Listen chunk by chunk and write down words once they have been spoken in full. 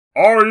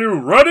Are you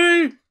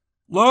ready?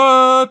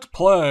 Let's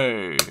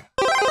play.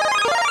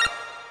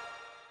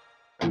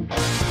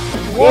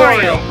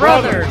 Wario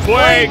Brothers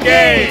play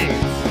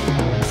games!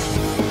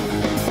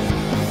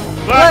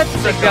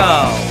 Let's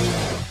go!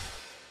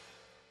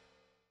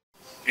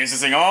 Is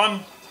this thing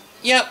on?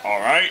 Yep.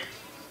 Alright.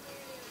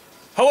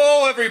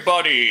 Hello,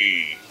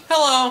 everybody!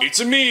 Hello.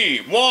 It's me,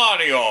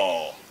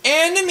 Wario!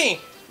 And me,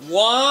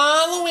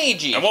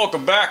 Waluigi. And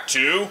welcome back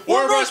to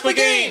Wario Brothers Play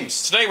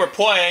Games! Today we're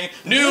playing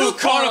new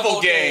Carnival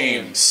Carnival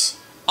games!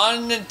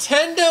 On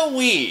Nintendo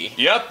Wii.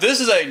 Yep, this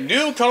is a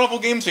new Carnival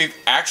games we've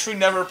actually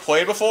never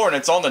played before, and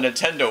it's on the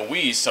Nintendo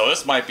Wii, so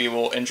this might be a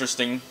little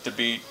interesting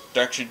to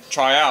actually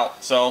try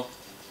out, so...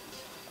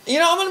 You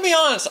know, I'm gonna be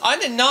honest, I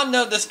did not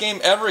know this game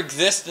ever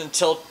existed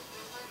until,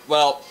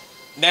 well,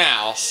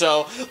 now.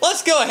 So,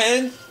 let's go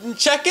ahead and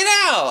check it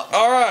out!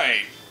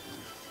 Alright.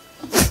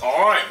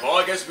 Alright, well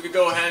I guess we could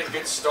go ahead and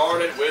get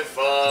started with,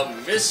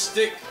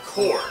 Mystic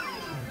Court.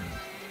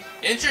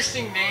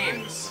 Interesting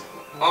names.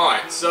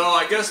 Alright, so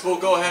I guess we'll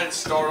go ahead and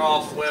start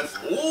off with...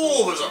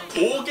 Ooh, there's a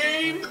pool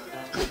game?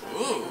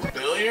 Ooh,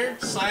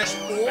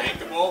 billiard/pool?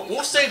 Bankable.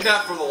 We'll save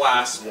that for the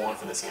last one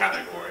for this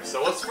category.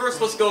 So let's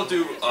go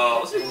do,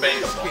 let's do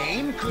bankable.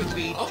 Game could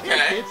be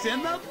Okay. tickets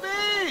in the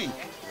bank.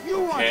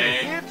 You want to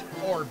hit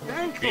or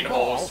bank Beat the a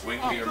hole, ball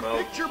swing off beat the remote.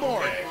 picture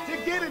board Okay.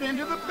 to get it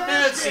into the basket.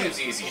 That seems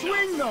easy enough.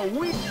 Swing the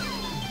wheel.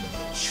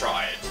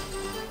 Try it.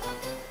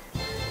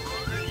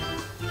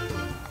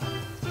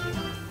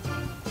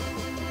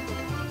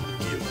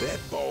 Give that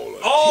ball a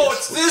Oh, kiss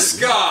it's with this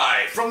the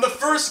guy from the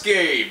first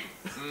game.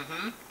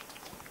 Mm-hmm.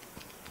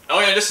 Oh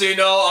yeah, just so you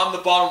know, I'm the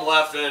bottom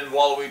left and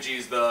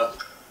Waluigi's the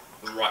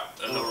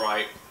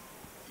right.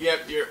 Yep,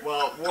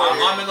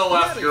 I'm in the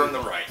left. You're in the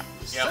right.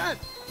 Yep. Set.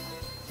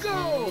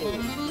 Go.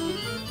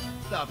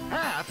 The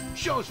path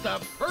shows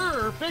the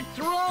perfect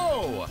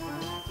throw.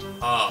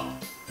 Oh.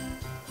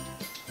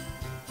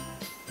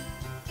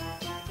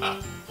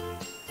 Well,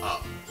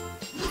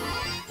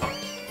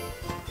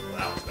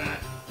 that was bad.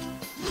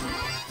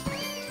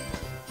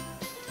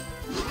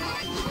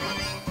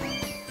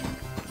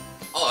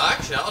 Oh,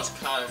 actually, that was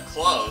kind of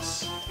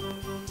close.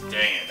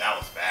 Dang it, that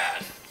was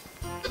bad.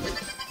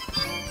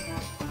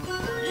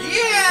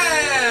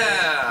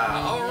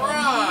 Yeah!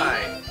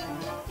 Alright!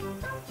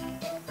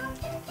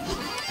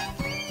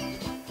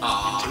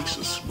 Takes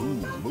a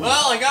smooth move.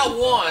 Well, I got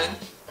one.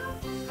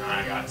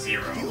 I got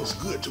 0. Feels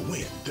good to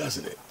win,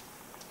 doesn't it?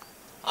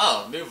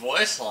 Oh, new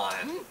voice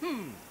line.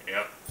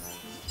 Yep.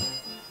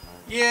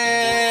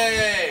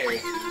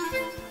 Yay!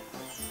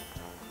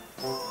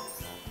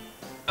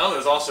 Oh,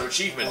 there's also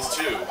achievements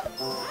too.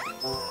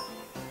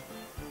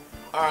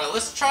 Alright,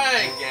 let's try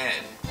it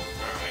again.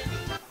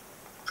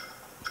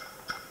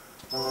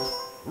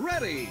 Alright.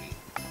 Ready.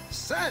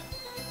 Set.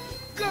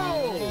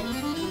 Go.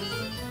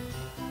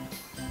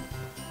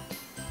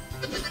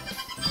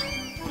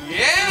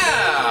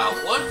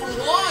 Yeah! 1 for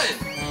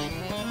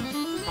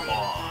 1! Come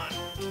on.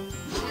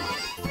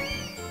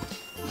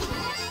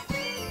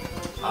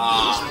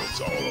 This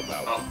one's all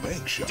about Oh, the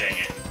bank shot. Dang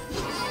it.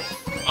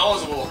 I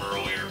was a little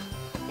earlier.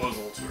 I was a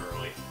little too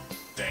early.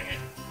 Dang it.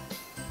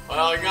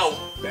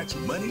 Well, That's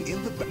money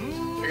in the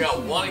bank. we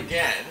got 1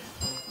 again.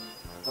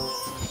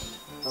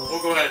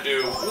 We'll go ahead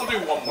and we'll do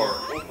one more.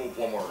 We'll move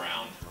one more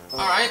round.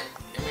 Alright.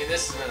 I mean,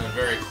 this has been a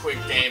very quick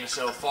game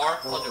so far.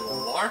 I'll do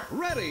 1 more.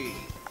 Ready.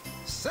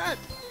 Set.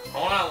 I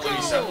want to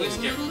at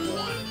least get 1.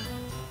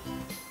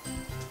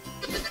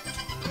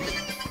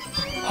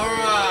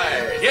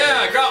 Alright. Yeah,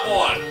 I got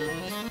 1.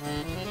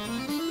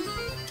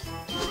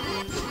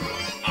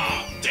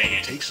 Ah, dang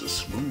it. Takes a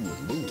smooth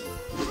move.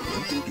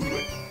 When to do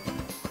it.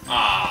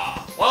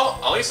 Ah, well,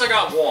 at least I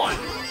got 1.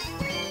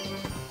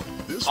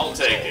 This I'll one's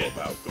take all it.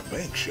 about the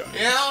bank shot.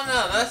 Yeah, I don't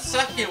know. That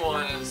second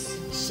one is...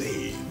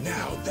 Say,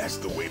 now that's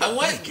the way to I bank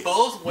went it.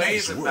 both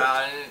ways Nice work.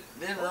 about it,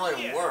 and it didn't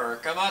really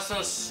work. I'm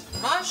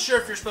not sure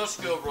if you're supposed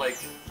to go, like,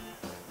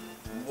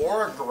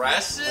 more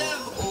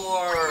aggressive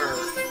or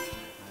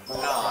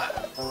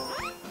not.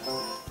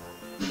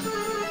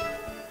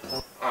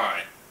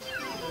 Alright.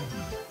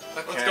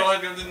 Okay. Let's go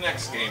ahead and go to the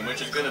next game,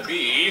 which is going to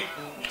be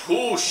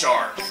Pool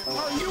Shark.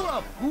 Are you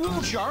a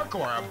pool shark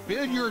or a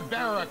billiard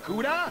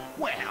barracuda?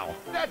 Well,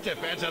 that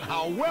depends on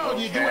how well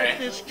you do Okay. at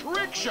this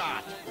trick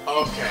shot.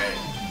 Okay,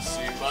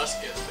 so you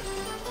must get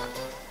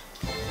it.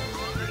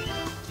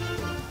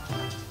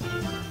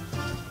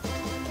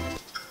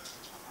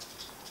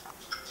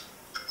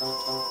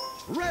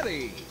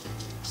 Ready,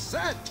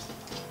 set,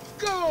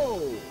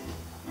 go!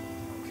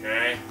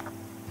 Okay.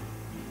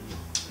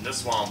 And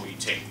this one we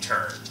take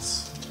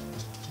turns.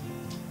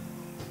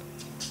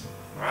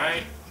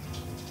 Right?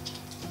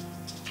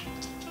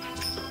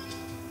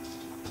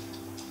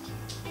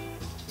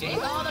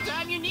 Take all the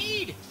time you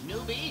need,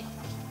 newbie.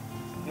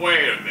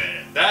 Wait a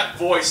minute. That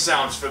voice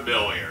sounds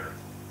familiar.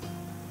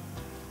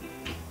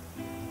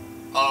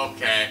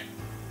 Okay.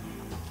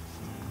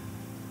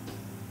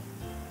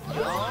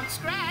 Don't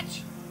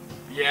scratch.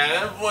 Yeah,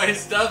 that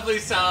voice definitely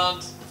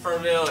sounds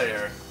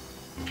familiar.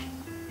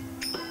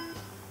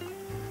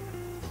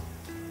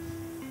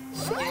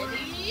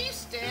 Steady,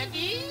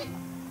 steady.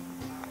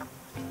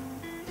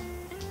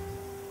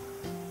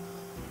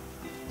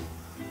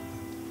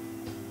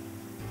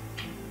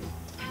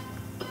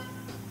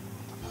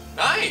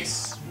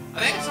 nice. I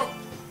think it's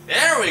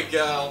there we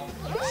go.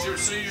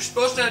 So you're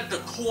supposed to have the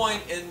coin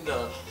in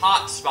the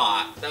hot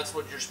spot. That's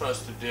what you're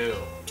supposed to do.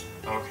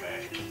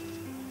 Okay.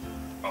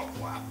 Oh,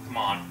 wow. Come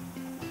on.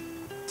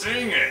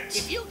 Dang it!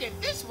 If you get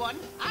this one,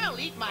 I'll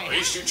eat my At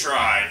least you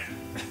tried.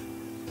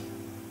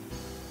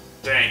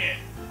 Dang it.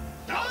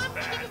 That was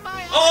bad.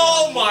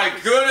 Oh my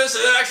goodness,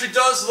 it actually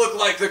does look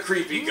like the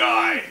creepy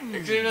guy.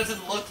 It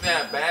doesn't look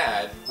that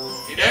bad.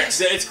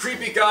 It's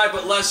creepy guy,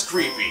 but less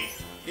creepy.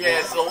 Yeah,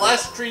 it's the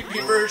less creepy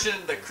version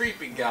of the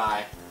creepy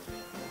guy.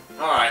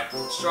 Alright,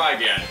 let's try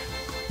again.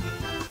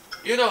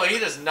 You know, he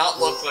does not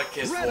look like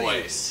his Ready.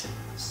 voice.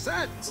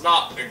 Set. It's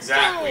not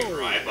exactly Go.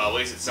 right, but at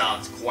least it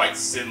sounds quite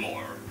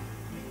similar.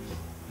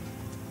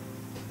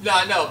 No,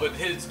 I know, but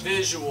his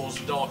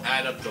visuals don't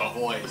add up to the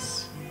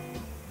voice.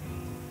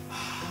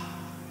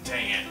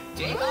 Dang it.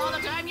 Take all the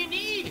time you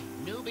need,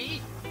 newbie.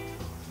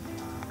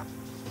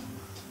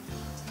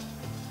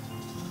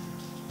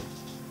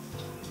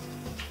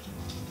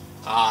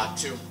 Ah,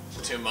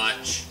 too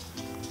much.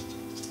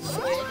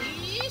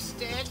 Steady,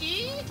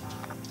 steady.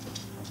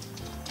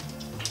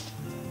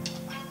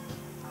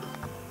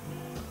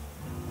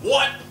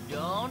 What?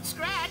 Don't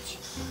scratch.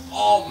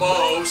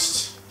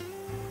 Almost.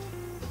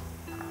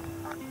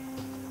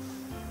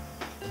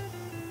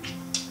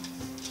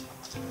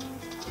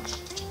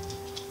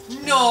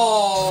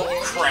 No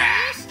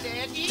crap!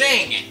 Steady.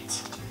 Dang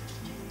it!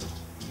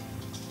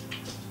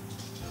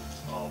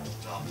 Oh,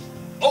 no.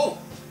 Oh!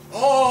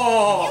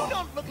 Oh! You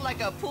don't look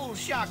like a pool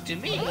shark to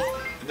me.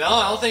 No,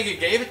 I don't think it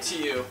gave it to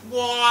you.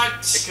 What?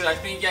 Because I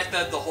think you have to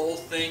have the whole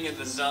thing in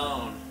the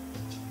zone.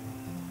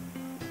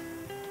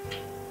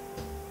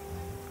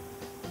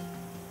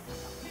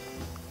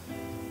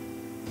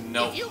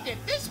 Nope. If you get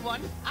this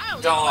one, I'll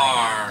eat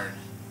Darn.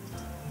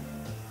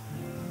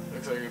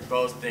 Looks like we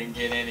both didn't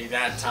get any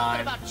that What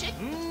time. about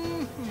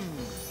chicken?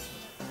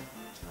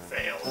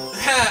 Failed.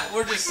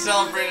 We're just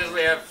celebrating as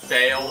we have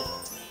failed.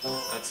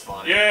 That's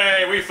funny.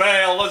 Yay, we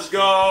failed. Let's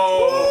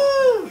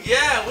go. Woo!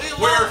 Yeah, we love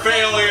We're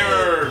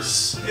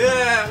failures.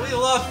 Yeah, we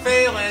love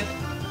failing.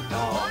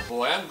 Oh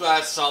boy, I'm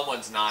glad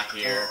someone's not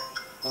here.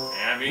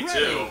 Yeah, me Ready.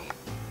 too.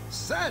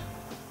 Set.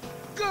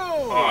 Go.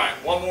 Alright,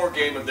 one more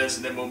game of this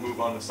and then we'll move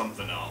on to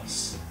something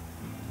else.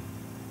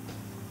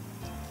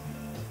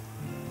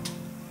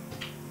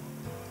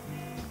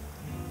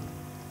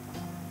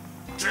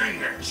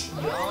 Dang it!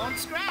 Don't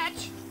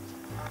scratch.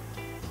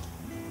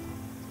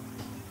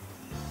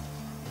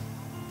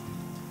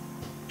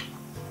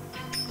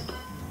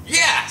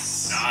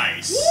 Yes!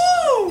 Nice!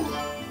 Woo!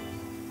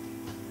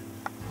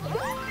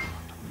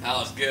 That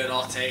was good,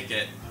 I'll take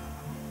it.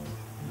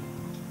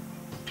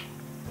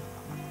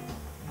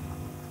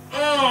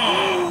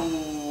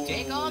 Oh!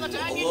 Take all the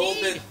time a you little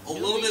need, bit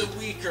newbie.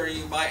 weaker,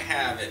 you might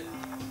have it.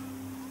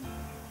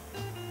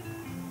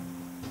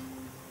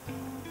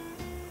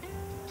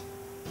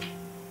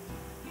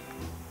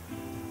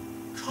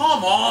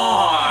 Come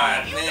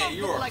on! You Man, don't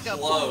you look are like a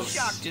pool close.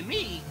 shark to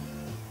me.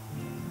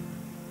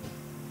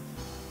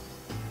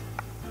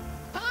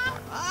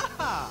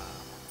 Ah.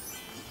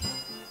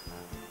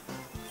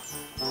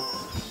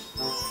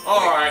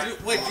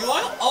 Alright. Wait, do you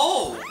want?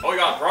 Oh! Oh, we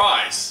got a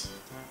prize.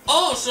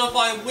 Oh, so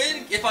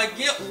if I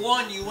get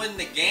one, you win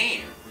the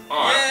game.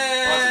 Alright.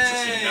 Yay! Well, that's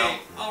interesting to know.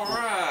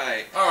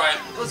 Alright. Alright,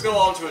 let's go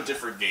on to a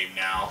different game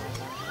now.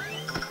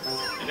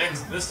 And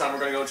this time we're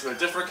going to go to a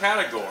different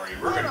category.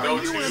 We're going to go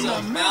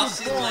to...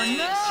 Mousy for Lane,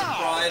 now?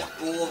 Surprise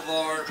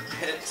Boulevard,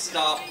 Pit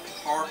Stop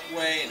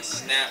Parkway, and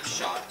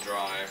Snapshot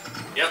Drive.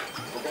 Yep,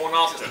 we're going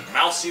off to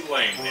Mousy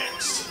Lane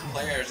next.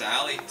 Players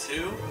Alley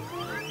 2.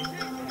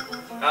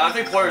 I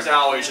think Player's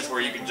Alley is just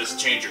where you can just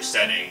change your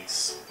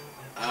settings.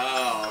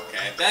 Oh,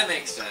 okay. That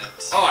makes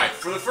sense. Alright,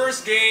 for the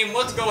first game,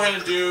 let's go ahead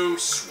and do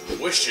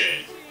Swish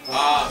It.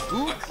 A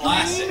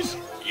classic. Please?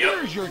 Yep.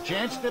 Here's your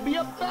chance to be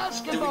a Do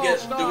basketball we get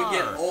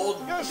star.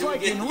 old? Just Do we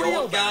like get in the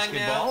real old guy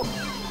basketball.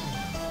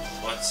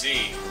 now? Let's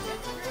see.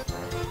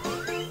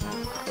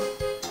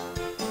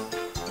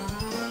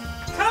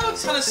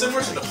 Kind of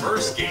similar to the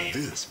first game.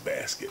 This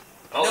basket.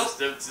 Oh,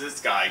 Nope. it's this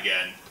guy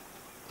again.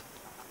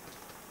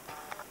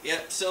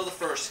 Yep. Still the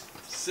first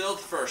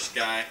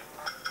guy.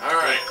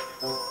 Alright.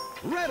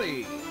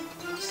 Ready.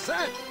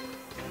 Set.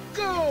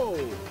 Go.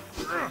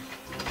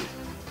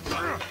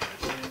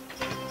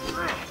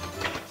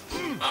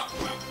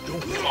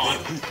 Don't come on.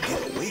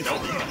 Get away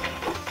Nope.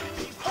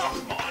 Oh,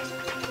 come on.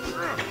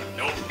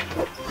 Nope.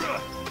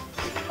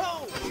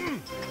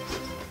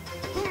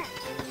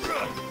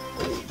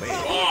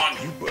 Come on.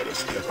 You better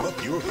step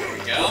up your There we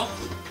game. go.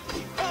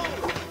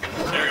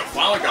 There we go.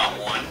 Finally got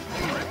one.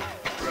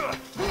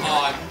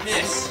 Oh, I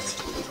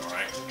missed.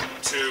 Alright.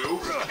 Two.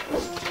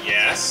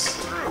 Yes.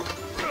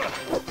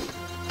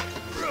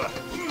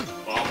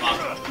 Well, I'm not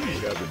gonna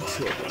win. Having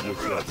trouble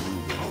with that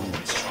moving.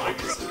 Let's try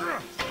this.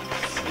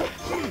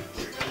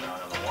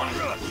 Another one.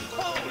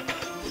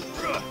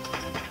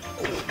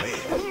 Oh man,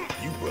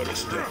 you better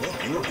step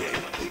up your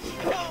game.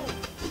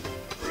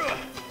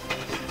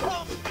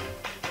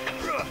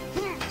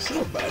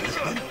 Somebody's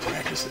been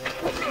practicing.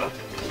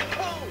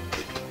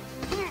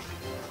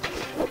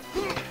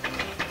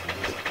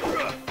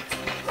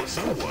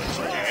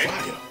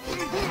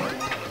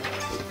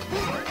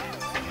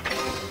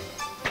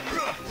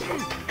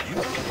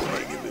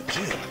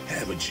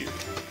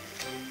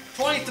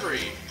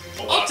 23.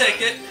 I'll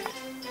take it.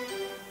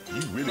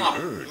 You really Not,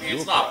 earned I mean, your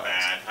it's not prize.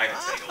 bad. I can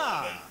take a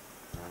little bit.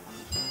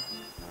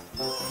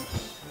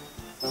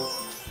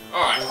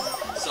 Alright.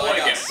 So I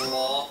got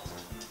small.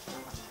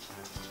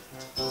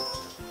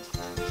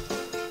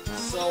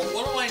 So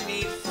what do I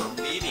need for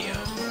medium?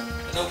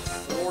 I know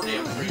 40,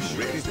 I'm pretty sure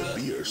ready is to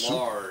be a the super-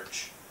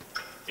 large.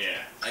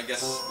 Yeah. I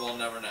guess we'll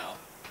never know.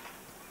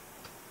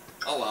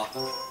 Oh well.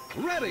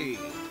 Ready,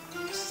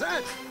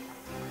 set,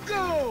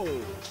 go!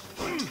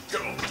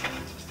 Go.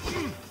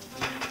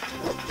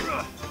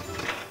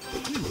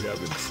 You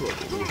having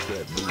trouble with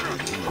that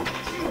moving?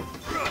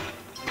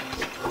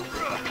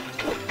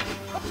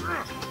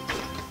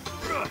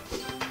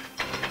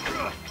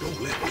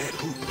 Don't let that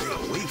hoop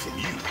get away from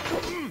you.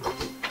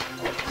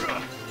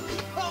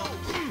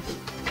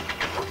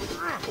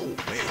 Oh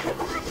man,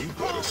 you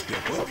better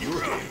step up your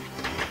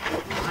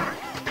game.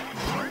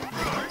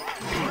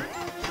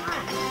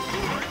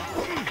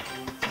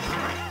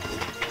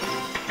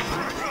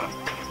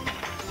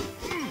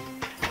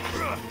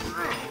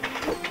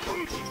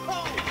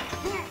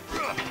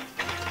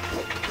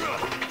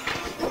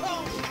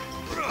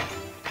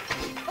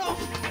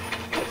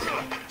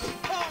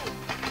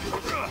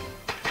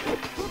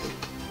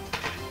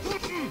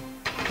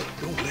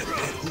 Don't let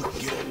that hoop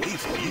get away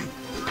from you.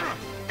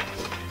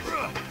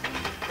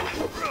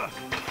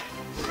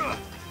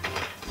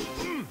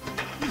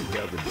 You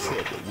having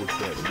trouble with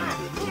that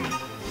moving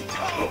hoop.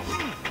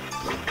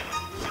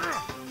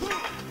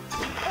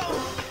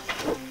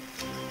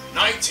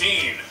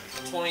 19.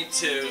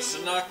 22,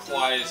 so not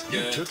quite as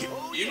good. took it.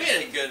 You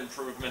made a good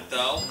improvement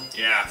though.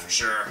 Yeah, for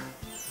sure.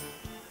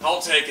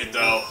 I'll take it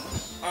though.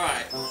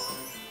 Alright.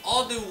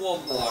 I'll do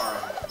one more.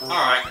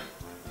 Alright.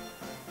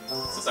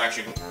 This is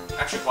actually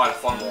quite a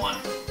fun one.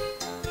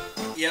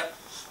 Yep.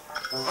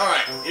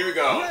 Alright, here we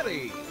go.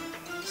 Ready,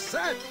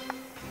 set,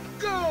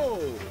 go!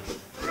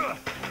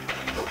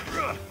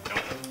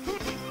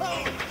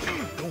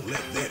 Don't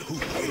let that hoop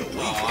get away from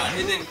Oh,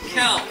 you. it didn't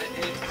count.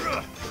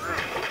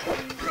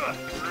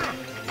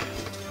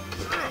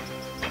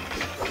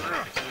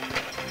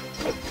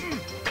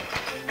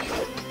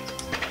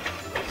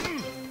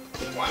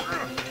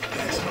 Wow.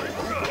 That's no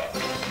hoop.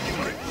 You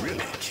might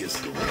really kiss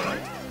the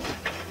ring.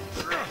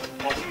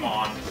 Oh, come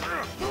on.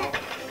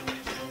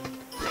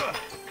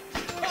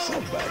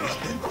 Somebody's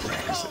been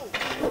practicing.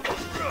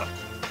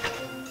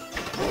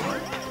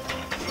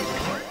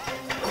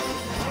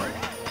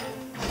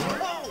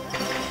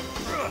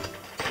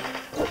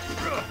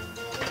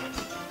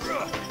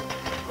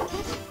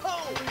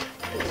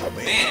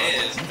 Man,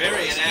 it is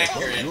very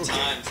inaccurate at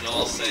times, though,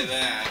 I'll say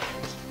that.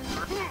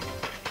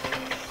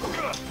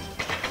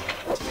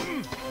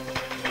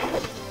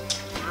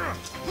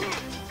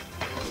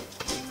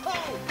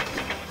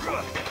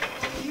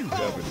 You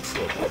having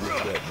trouble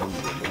with that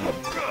moving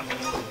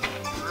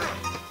hoop.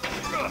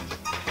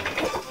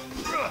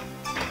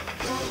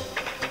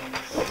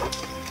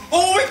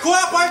 Holy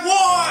crap,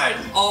 I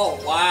won! Oh,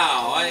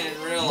 wow, I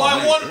didn't realize.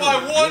 I won by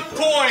 1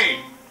 point!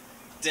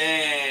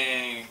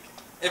 Dang.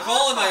 If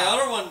only my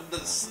other one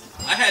was...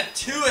 I had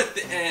 2 at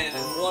the end,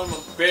 and one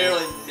was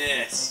barely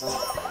missed.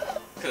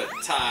 Could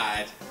have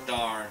tied.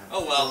 Darn.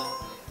 Oh well.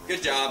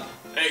 Good job.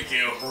 Thank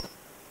you.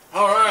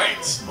 Alright,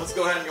 let's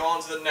go ahead and go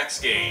on to the next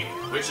game,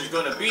 which is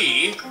going to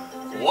be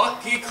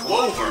Lucky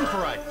Clover.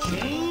 For a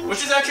change?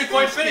 Which is actually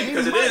quite fitting,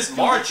 because it is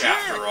March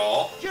after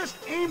all. Just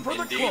aim for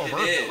the Indeed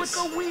clover it is. with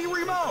the Wii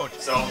remote.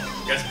 So,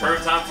 guess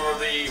perfect time for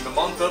the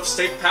month of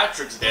St.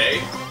 Patrick's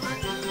Day.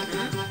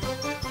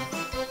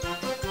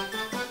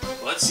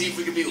 Let's see if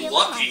we can be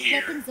lucky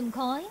here. Flipping some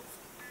coins?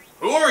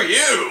 Who are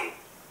you?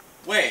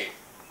 Wait.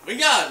 We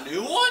got a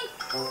new one?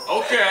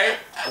 Okay.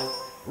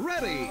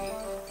 Ready,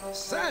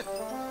 set,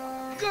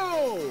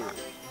 go!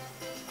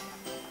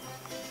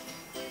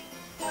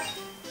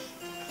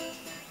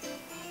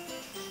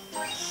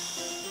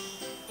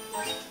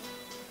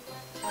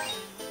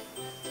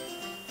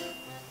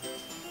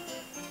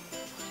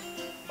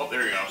 Oh,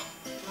 there you go.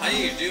 How do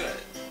you do it?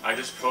 I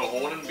just put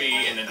hold and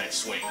B and then I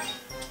swing.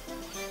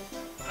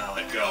 And I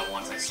let go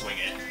once I swing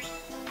it.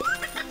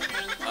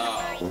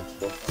 Oh.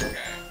 Okay.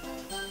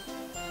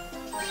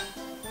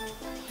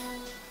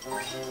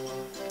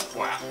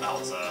 Wow, that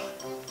was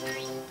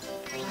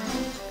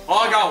Oh,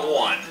 I got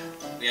 1.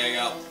 Yeah, I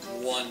got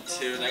 1,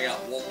 2, and I got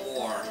 1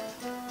 more.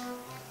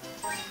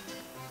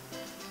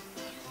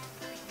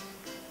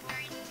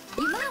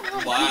 You might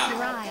want to Wow. keep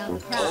your eye on the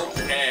prize.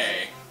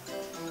 Okay.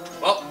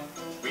 Well,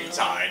 we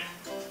tied.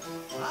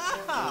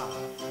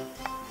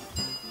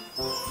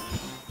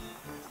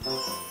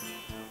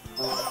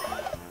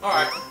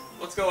 Alright,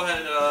 let's go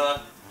ahead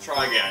and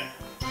try again.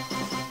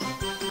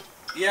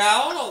 Yeah,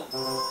 I don't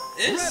know.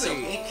 It's so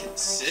Ready,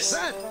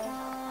 inconsistent.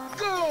 Set,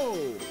 go!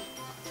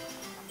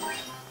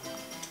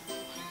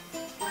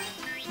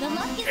 The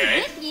luck is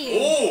Okay. with you.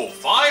 Ooh,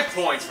 5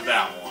 points for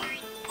that one.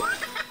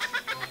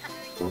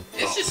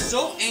 It's just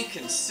so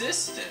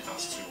inconsistent. That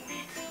was too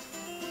weak.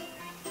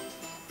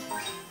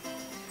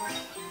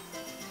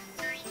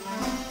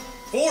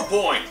 4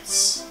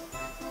 points.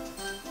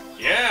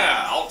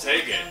 Yeah, I'll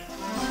take it.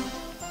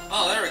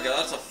 Oh, there we go.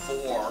 That's a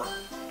 4.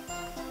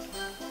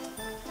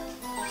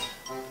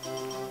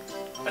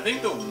 I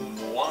think the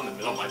one in the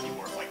middle might be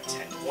worth like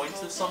 10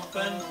 points or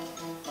something.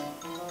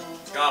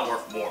 It's gotta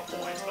worth more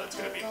points, but it's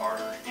gonna be harder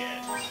to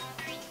get.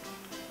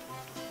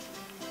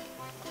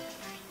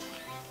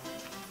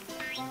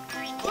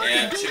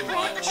 Yeah, too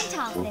much. And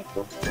toss it.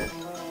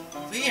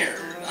 Weird.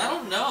 I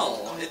don't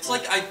know. It's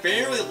like I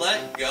barely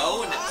let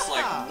go and it's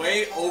like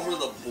way over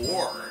the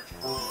board.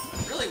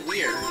 Really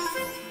weird.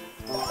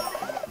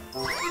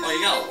 Oh,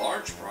 you got a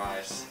large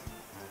prize.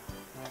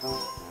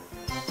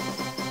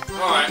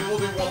 Alright, we'll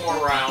do one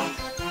more round.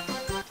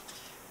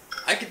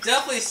 I could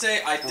definitely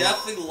say I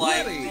definitely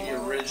like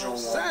the original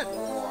one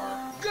more.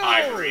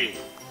 I agree.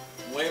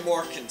 Way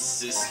more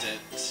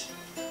consistent.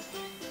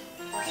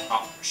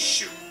 Oh,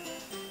 shoot.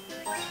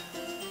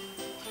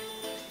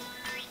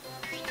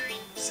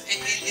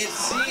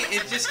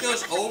 It just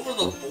goes over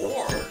the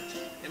board.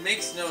 It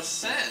makes no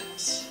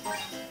sense.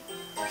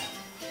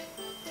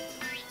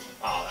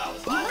 Oh, that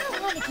was You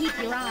might want to keep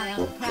your eye on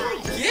the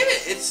prize. Get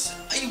it? It's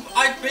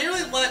I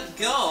barely let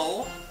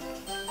go,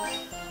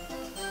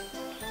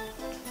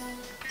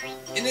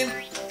 and then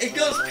it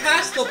goes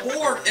past the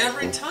board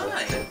every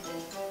time.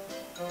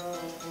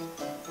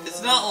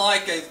 It's not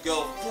like I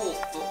go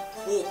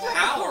full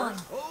power.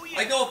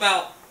 I go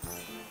about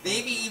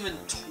maybe even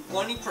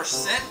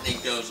 20% and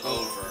it goes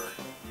over.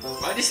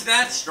 Am I just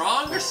that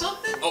strong or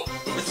something? Oh,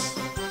 oops.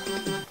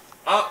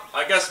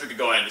 I guess we could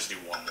go ahead and just do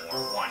one more.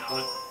 Why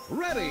not?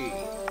 Ready,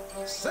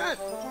 set,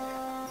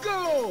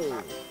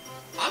 go!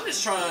 I'm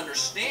just trying to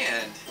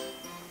understand.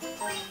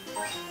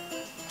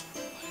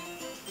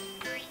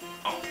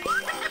 Oh,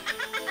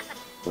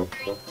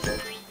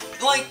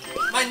 Like,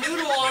 my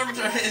noodle arms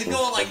are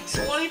going like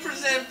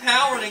 20%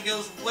 power and it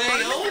goes way Are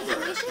you over.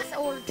 delicious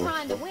or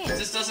trying to win? It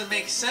just doesn't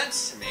make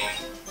sense to me.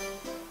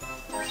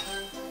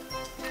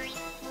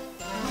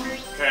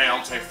 okay,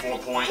 I'll take 4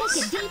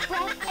 points. Take a deep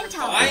breath and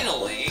toss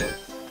it.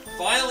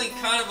 Finally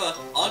kind of a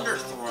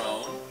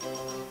underthrown.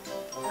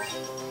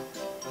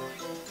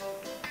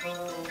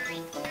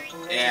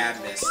 Yeah,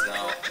 I missed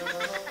though.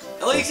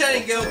 At least I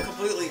didn't go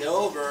completely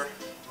over.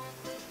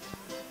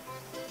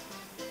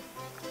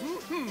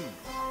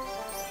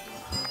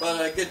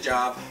 But good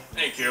job.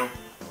 Thank you.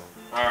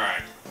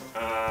 Alright.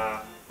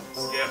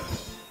 Skip.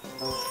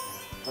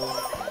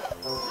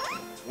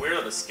 It's weird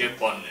that the skip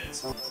button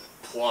is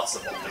plus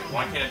of something.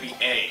 Why can't it be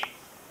A?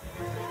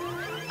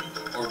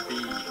 Or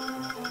B.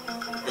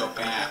 Go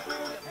back.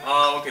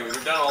 Okay,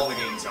 we've done all the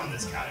games on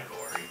this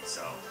category,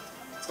 so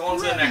let's go on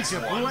to the next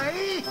one.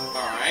 Play?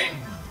 Alright.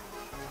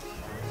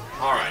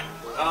 Alright.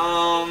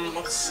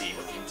 Let's see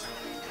what games.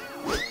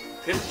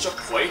 Pitch a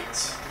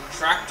plate.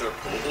 Tractor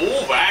pull.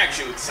 Oh, that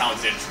actually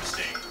sounds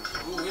interesting.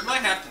 Ooh, we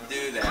might have to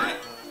do that.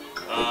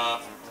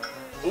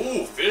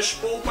 Ooh,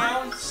 fishbowl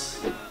bounce?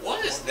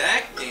 What is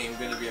that game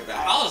gonna be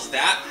about?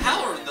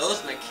 How are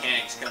those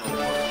mechanics gonna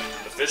work?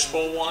 The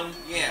fishbowl one?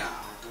 Yeah.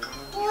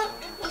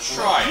 Let's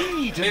try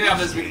it. Maybe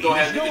after this we can go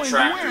ahead and do the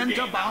tractor when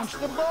game to bounce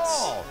the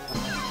ball.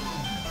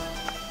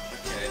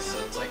 Okay, so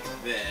it's like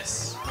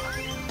this.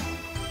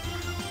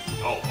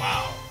 Oh,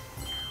 wow.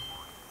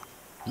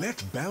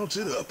 Let's bounce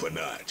it up a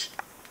notch.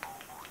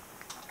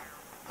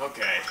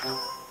 Okay,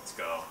 let's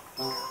go.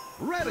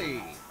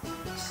 Ready,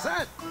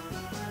 set,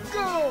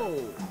 go!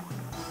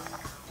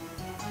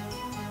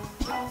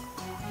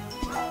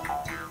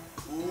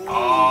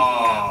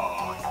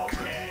 Oh,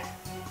 okay.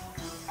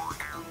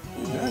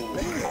 Not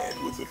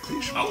bad with the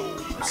fish Oh,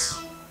 bowl. oops.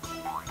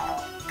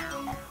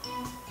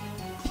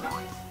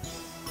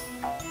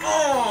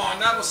 Oh,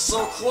 and that was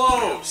so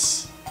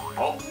close.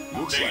 Oh,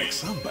 Looks dang like it.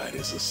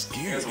 somebody's a scaredy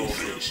Here's what we'll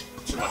do. fish.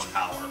 Too much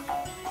power.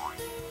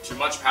 Too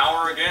much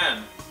power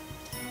again.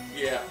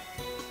 Yeah.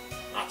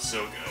 Not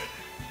so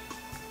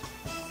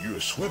good. You're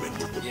swimming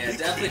with the Yeah, big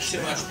definitely fish too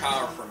now. much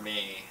power for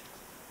me.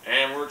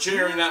 And we're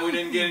cheering that we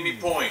didn't get any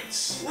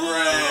points. We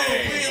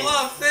Hooray!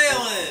 love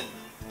failing!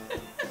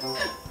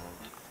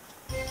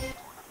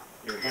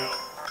 Here we go.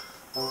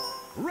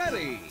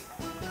 Ready,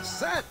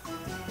 set,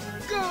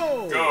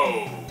 go!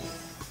 Go!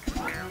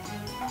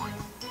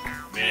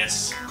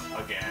 Miss.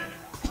 Again.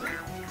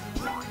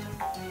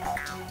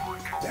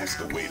 That's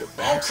the way to Oh,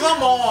 bounce it.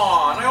 come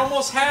on! I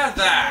almost had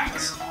that!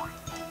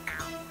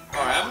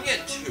 Alright, I'm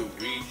getting too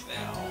weak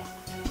now.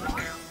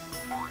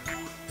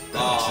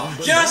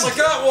 Yes, I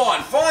got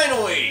one!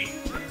 Finally!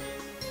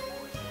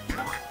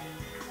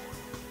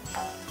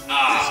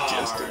 It's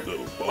just a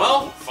little ball.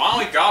 Well,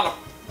 finally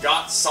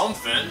got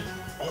something.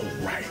 All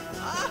right.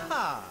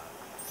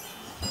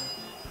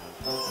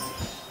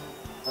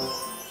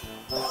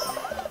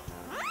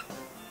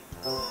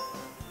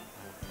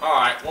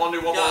 Alright, wanna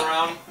do one more Yeah.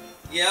 round?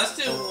 Yeah, let's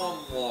do one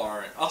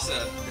more. Also,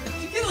 did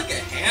you get like a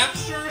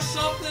hamster or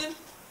something?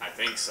 I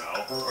think so.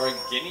 Or a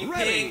guinea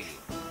Ready, pig?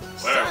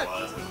 Whatever set, it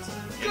was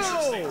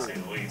interesting go. to say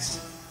the least.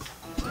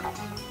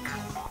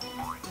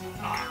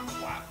 Ah,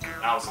 wow.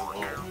 That was a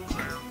little...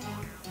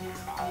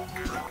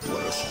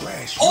 What a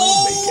splash you're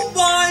Oh making.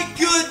 my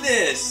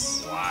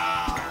goodness!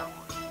 Wow.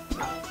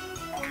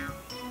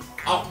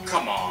 Oh,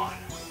 come on.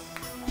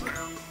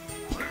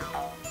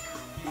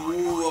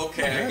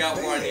 Okay, I got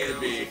where I need to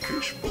be.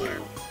 Fishbowl.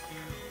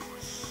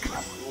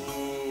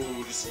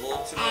 Ooh, just a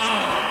little too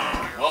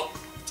much. Well,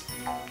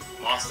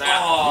 lost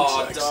that. Oh,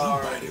 Looks like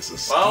darn. somebody's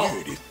a Well,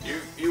 scaredy.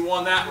 you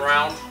won that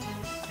round.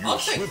 You're I'll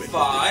take swimming with the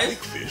 5. big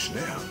fish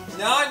now.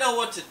 Now I know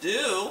what to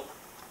do.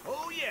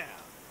 Oh yeah.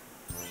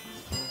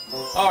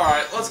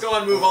 Alright, let's go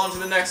and move on to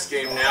the next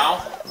game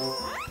now.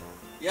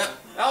 Yep,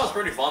 That was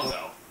pretty fun,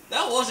 though.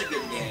 that was a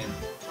good game.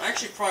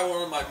 Actually, probably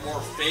one of my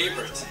more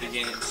favorites of the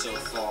game so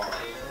far.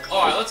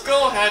 Alright, let's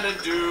go ahead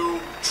and do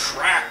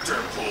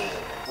Tractor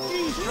Pull.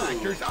 These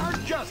tractors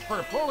aren't just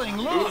for pulling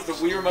Move loads. the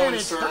wheel mode and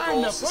it's time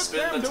circles to to put spin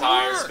them the to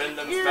tires, work. spin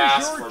them Here's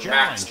fast your for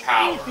max challenge.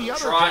 power. Beat the other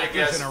Try to get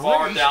tractors as in a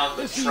far race down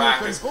the to see who track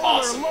can as pull or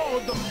possible.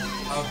 load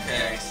the-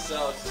 Okay,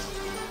 so...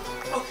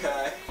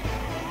 Okay.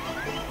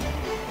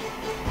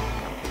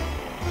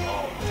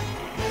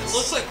 It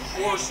looks like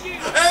horse...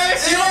 Hey,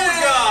 it's the old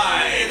guy!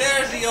 Hey,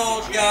 there's the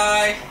old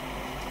guy!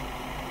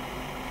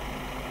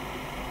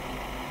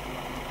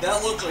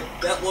 That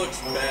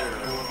looks better.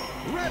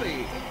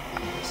 Ready,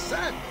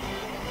 set,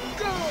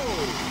 go!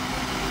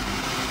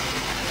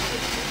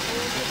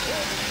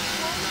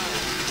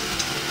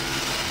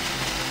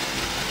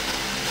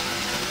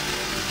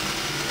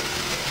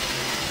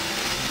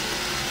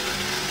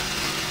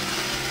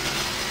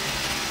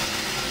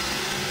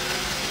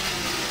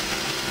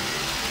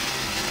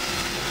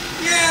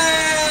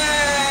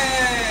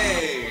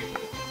 Yay!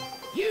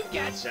 You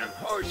got some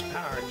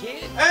horsepower,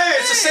 kid. Hey,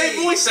 it's the same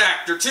Hey! voice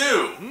actor,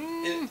 too!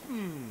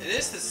 It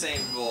is the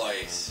same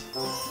voice.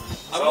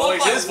 I So won at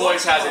least by his one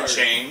voice hasn't card.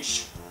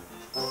 changed.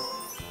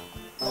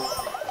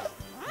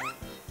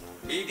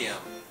 Medium.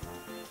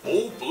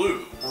 Old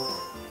Blue.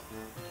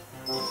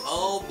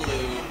 All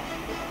blue.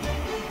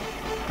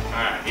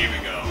 Alright, here we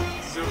go.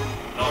 Let's do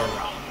another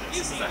round of this.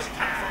 This is actually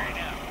kind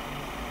of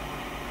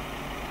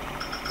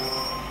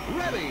fun.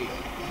 Ready,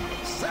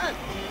 set,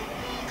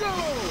 go!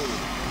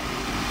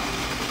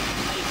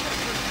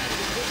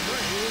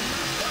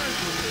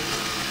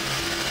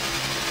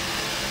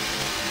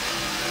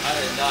 I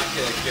did not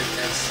get a good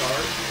head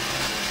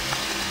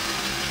start.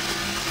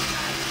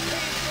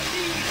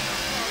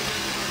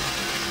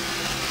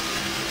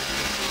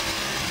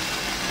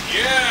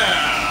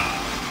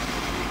 Yeah!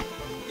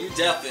 You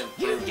definitely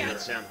You improved your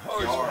got some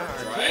yards,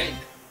 horsepower, right? kid.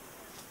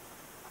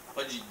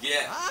 What'd you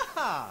get?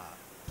 Ah.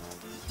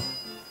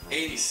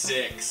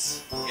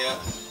 86. Yep.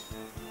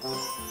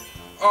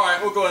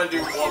 Alright, we'll go ahead and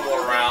do one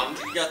more round.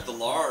 You got the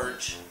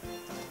large.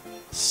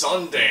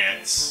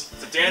 Sundance.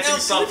 It's a dancing Now, can we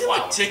do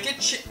sunflower. a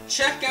ticket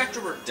check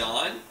after we're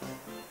done?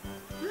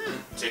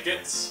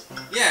 Tickets?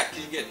 Yeah,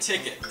 can you get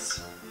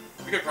tickets?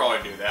 We could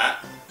probably do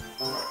that.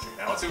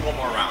 Now let's do one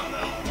more round though,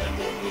 and then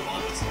we'll move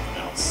on to something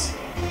else.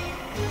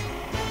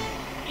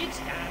 It's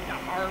time to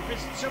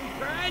harvest some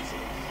prizes.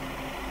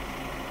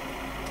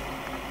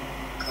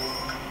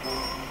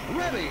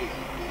 Ready,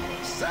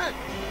 set,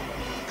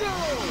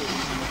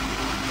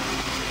 go!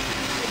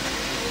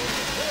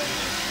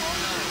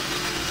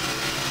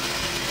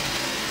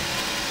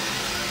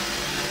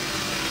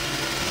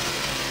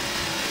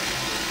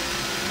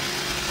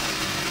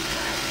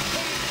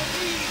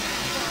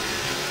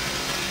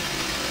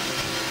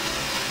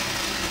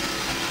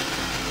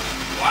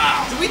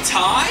 Wow. Did we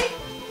tie?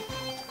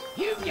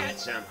 You got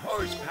some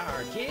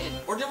horsepower, kid.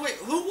 Or did we?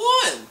 Who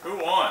won?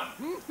 Who won?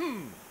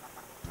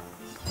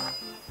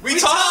 We We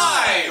tied!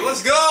 tied!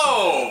 Let's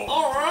go!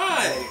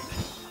 Alright.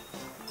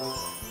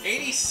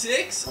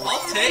 86?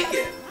 I'll take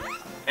it.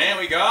 And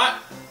we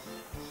got...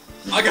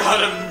 I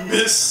got a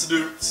Miss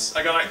Snoops.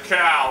 I got a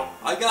cow.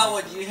 I got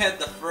what you had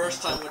the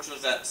first time, which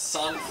was that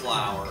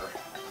sunflower.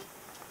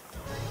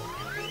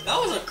 That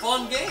was a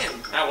fun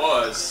game. That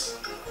was.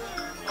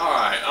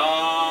 Alright,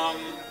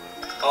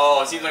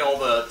 Oh, it seems like all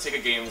the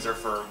ticket games are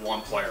for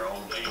one player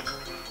only.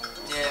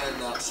 Yeah,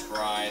 not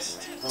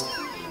surprised.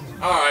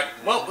 Alright,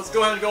 well, let's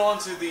go ahead and go on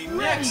to the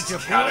next to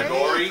play?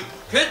 category.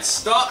 Pit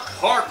Stop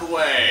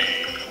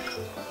Parkway.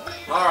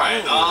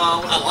 Alright,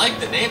 I like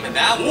the name of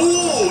that one.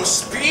 Ooh,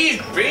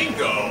 Speed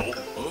Bingo.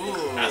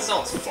 Ooh. That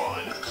sounds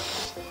fun.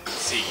 Let's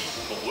see.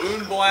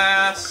 Balloon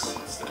Blast.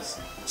 What's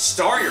this?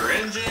 Start Your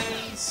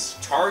Engines.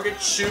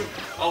 Target Shoot.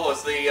 Oh,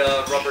 it's the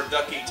rubber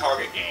ducky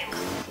target game.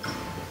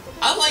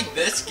 I like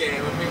this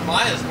game. I mean,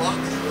 might as well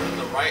because we're in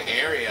the right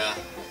area.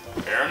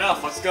 Fair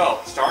enough, let's go.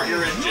 Start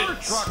your Is your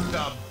engines. truck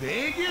the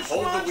biggest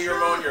Hold the monster? wheel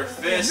remote in your In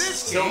fist,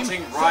 this game,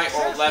 tilting right or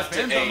success left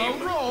to depends on aim.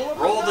 the roll of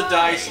Roll the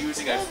die. dice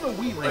using a Hold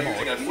the wheel remote using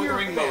a in your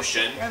flickering fist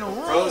motion. and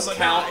roll Throws the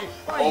count die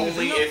by only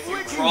using a if you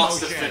flicking cross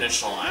the motion.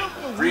 finish line.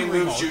 Tilt the Green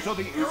wheel moves remote so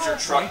the moves your arrow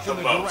truck points the in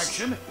the most.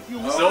 direction you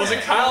So want is it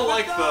to kind of roll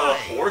like the die.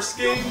 horse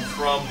game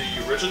from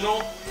the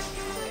original?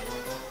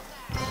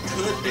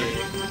 Could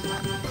be.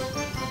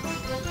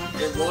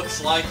 It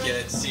looks like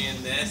it,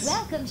 seeing this.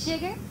 Welcome,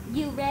 Sugar.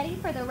 You ready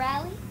for the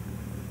rally?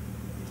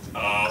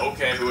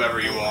 Okay, whoever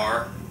you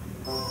are.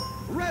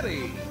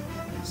 Ready,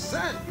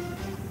 set,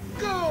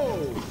 go!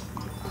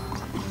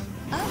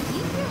 Oh,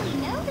 you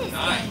really know this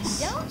Nice.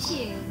 game, don't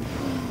you?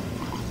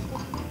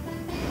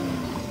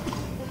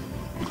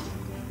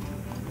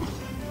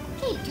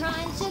 Keep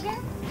trying, Sugar.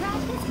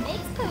 Practice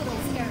makes poodle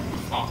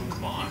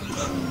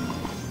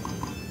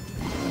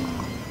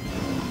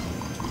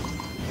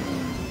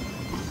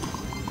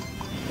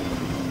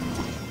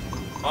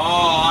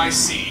Oh, I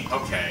see.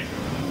 Okay.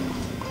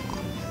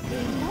 The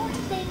important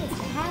thing is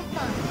to have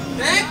fun.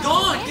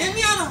 Daggone, get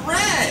me out of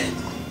red!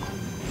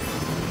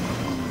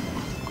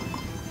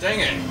 Dang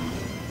it.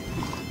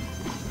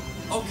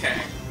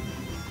 Okay.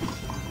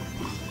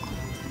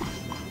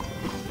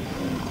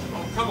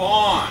 Oh, come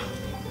on.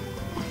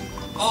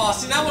 Oh,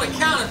 see, that would have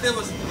counted if it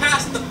was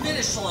past the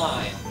finish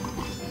line.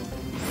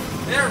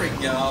 There we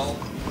go.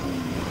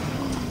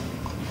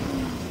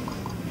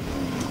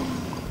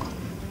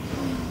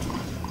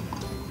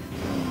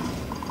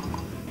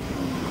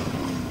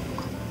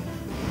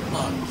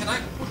 Hold on, can I...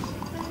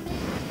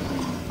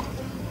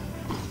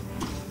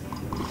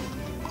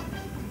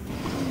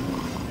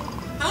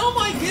 How am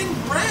I getting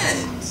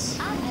reds?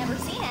 I've never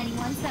seen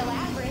anyone so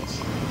average.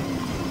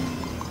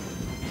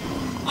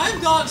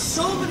 I've got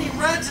so many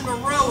reds in a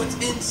row, it's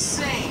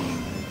insane.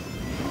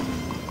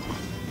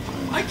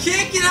 I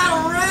can't get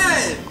out of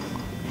red!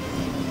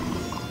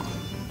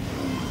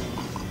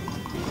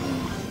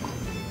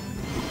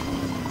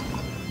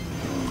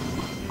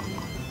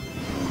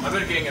 I've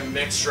been getting a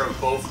mixture of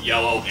both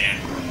yellow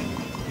and red.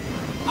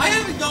 I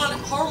haven't gone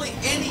hardly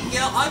any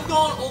yellow, I've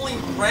gone only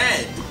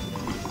red.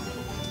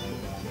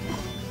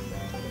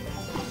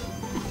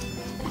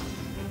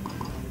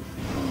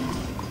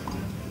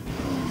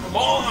 Come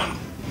on!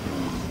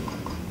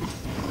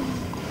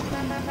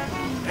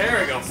 There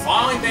we go,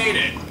 finally made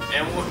it.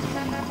 And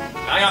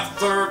I got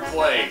 3rd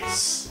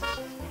place.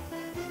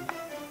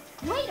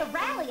 Way to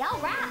rally,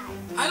 alright.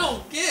 I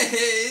don't get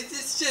it,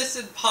 it's just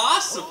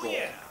impossible. Oh,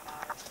 yeah.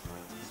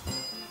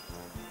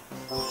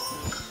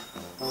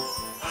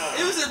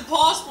 It was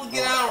impossible to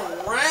get out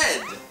of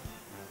red.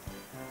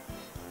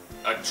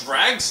 A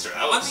dragster.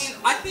 That was... I mean,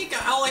 I think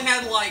I only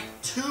had like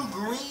 2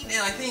 green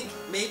and I think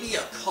maybe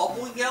a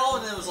couple yellow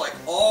and it was like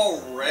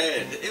all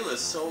red. It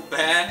was so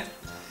bad.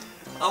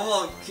 I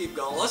won't keep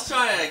going. Let's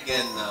try it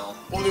again though.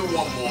 We'll do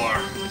one more.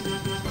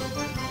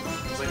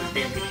 It's like this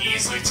game can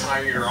easily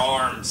tire your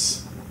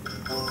arms.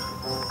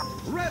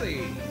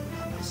 Ready,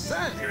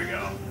 set, Here we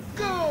go.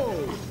 go!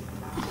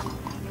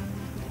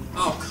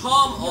 Oh,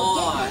 come You'll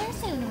on. get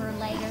there sooner or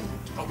later.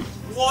 Oh,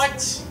 what?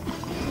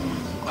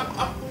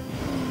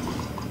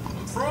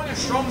 I'm throwing as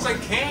strong as I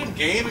can,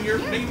 game, and you're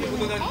making me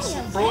look like I'm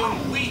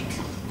throwing weak.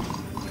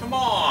 Come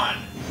on.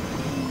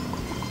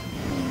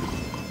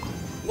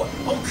 What?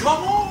 Oh,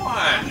 come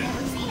I've on!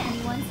 never seen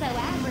anyone so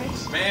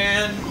average.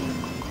 Man.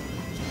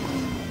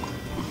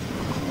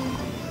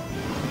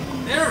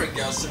 There we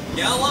go. Some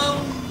yellow.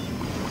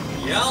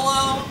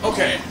 Yellow.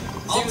 Okay.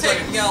 I'll Seems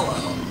take like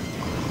yellow.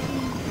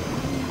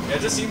 Yeah,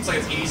 it just seems like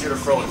it's easier to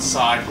throw it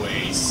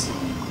sideways.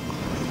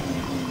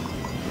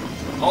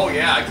 Oh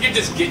yeah, I can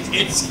just keep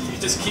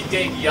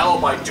getting yellow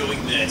by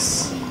doing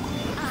this.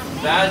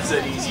 That's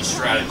an easy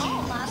strategy.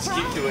 Just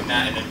keep doing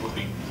that and then we'll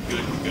be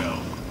good to go.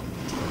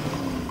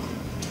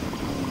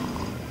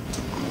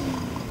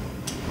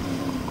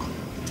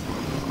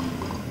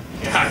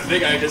 Yeah, I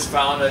think I just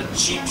found a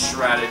cheap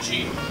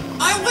strategy.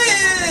 I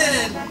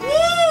win! Woo!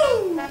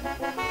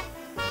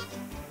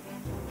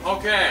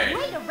 Okay.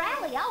 Way to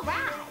rally,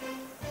 alright.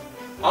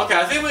 Okay,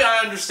 I think I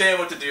understand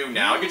what to do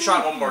now. I can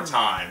try one more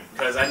time.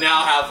 Because I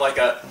now have like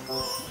a...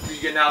 You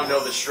can now know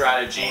the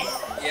strategy.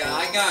 Yeah,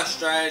 I got a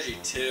strategy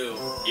too.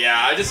 Yeah,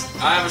 I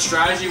have a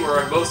strategy where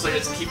I mostly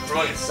just keep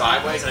throwing it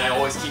sideways and I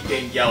always keep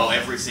getting yellow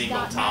every single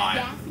Got time.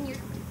 gas in your...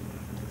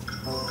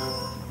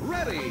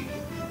 Ready,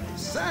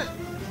 set,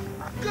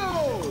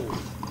 go!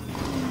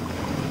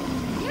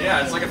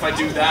 Yeah, it's like if I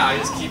do that, I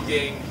just keep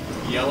getting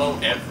yellow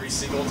every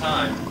single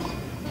time.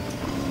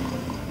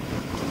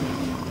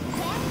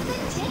 That's the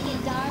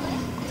ticket, darling.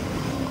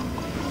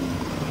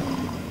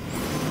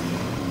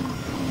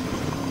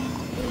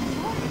 The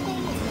important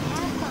thing is to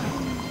have fun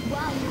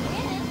while you're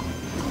winning.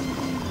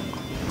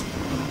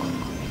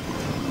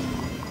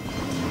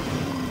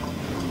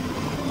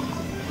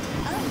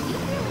 Oh, you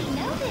really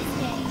know this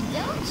game,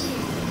 don't you?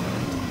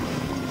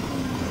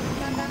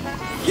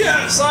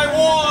 Yes, I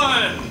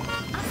won!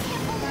 I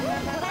can't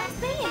believe what I'm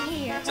seeing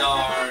here.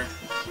 Darn.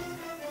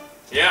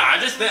 Yeah, I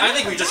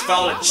think we just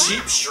found a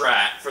cheap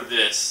strat for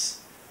this.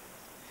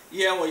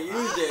 Yeah, well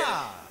you did.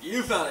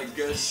 You found a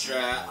good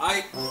strat.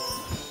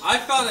 I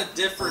found a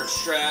different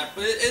strat,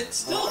 but it's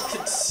still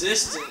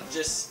consistent,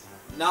 just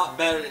not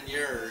better than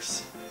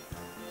yours.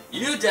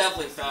 You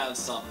definitely found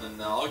something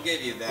though, I'll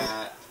give you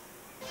that.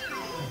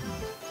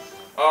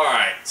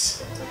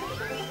 Alright.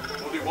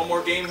 We'll do one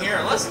more game here.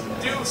 Let's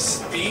do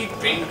Speed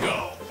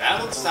Bingo.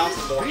 That sounds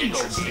more Bingo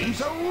interesting.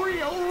 game's a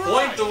real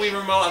Point the rush. Wii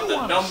remote at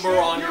the number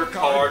on your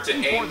card to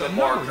aim the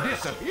marker.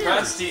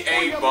 Press the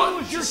A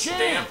button to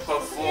stamp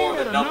before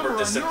the number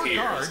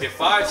disappears. Get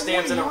 5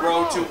 stamps in a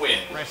row to win.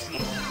 Press the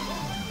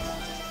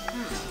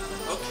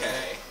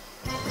Okay.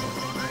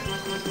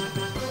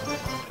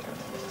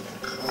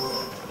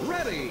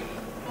 Ready,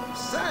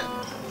 set,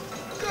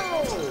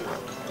 go!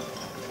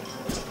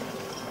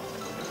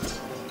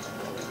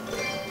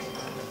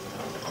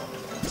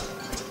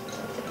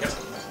 Yep.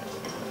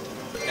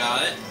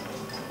 Got it.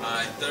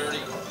 30.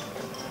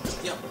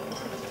 Yep.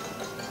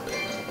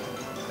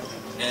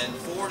 And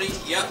 40.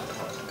 Yep.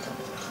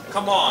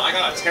 Come on, I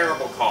got a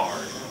terrible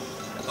card.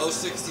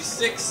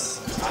 066.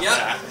 Got Yep.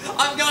 that.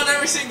 I've got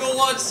every single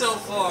one so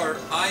far.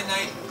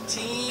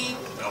 I-19.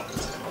 Nope.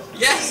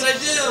 Yes, I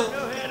do.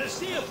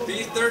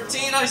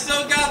 B13. I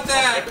still got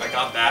that. Yep, I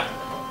got that.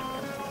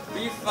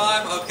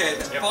 B5. Okay.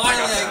 Yep, Finally, I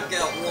I got that.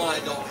 got one I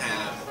don't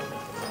have.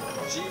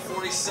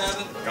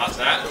 G47. Got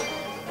that.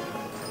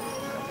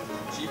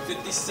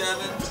 G57.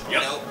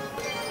 Yep. Nope.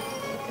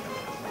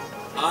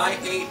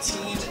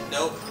 I-18.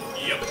 Nope.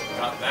 Yep,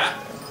 got that.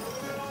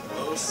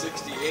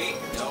 068.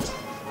 Nope.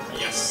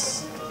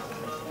 Yes.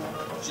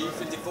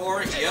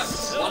 G54. Yep.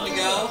 One to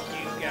go.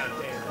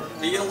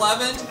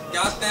 B11.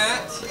 Got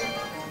that.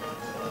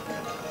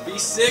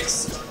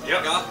 B6.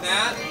 Yep. Got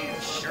that.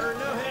 Sure know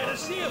how to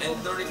see And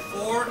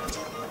 34.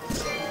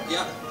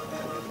 Yep.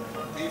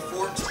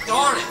 B14.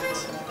 Darn it.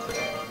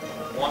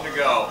 One to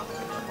go.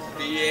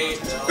 B8.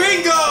 No.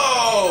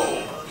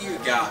 Bingo! You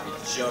got me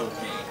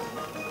joking.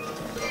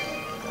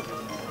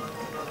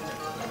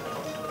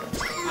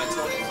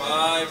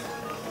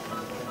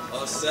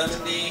 I-25.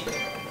 070.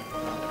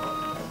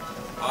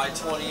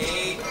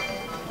 I-28.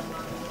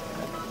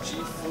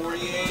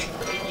 G48.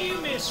 Did you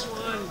miss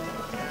one?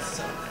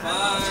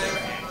 75.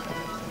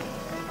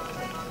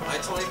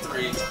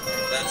 I-23.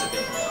 That's a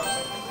bingo.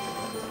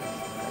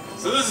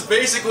 So this is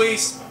basically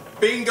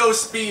bingo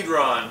speed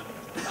run.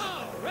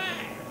 All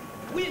right.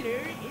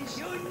 Winner is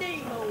your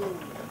name on.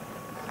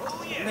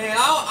 Oh yeah. Man,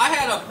 I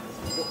had a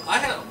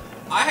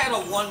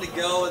one to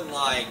go and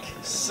like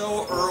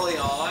so early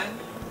on.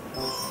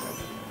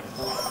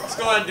 Let's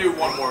go ahead and do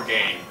one more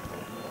game.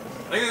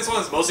 I think this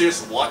one's mostly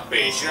just luck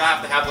based. You don't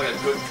have to have like a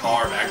good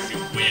card to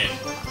actually win.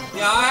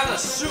 Yeah, I had an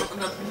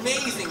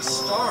amazing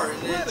start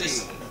and it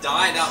just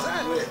died out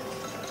quick.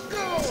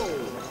 Go!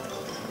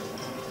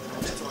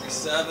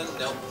 27,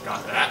 nope.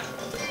 Got that.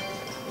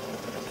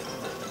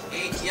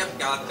 8, yep,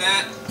 got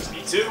that.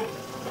 Me too.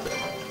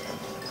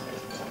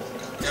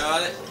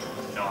 Got it.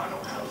 No, I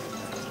don't have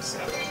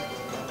 57.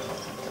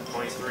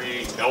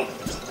 23. Nope.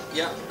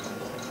 Yep.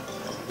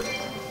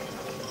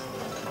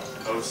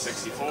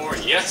 064.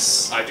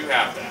 Yes, I do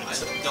have I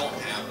that. don't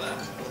have that.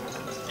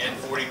 And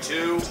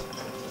 42.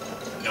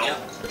 Nope. Yep.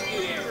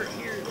 You ever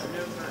hear the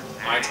number?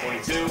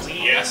 I-22.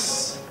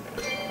 Yes.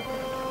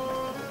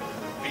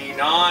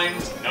 B9.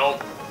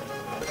 Nope.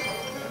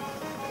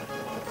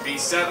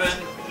 B7.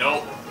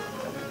 Nope.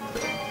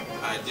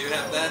 I do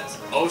have that.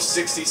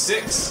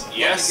 066.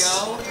 Yes.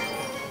 One to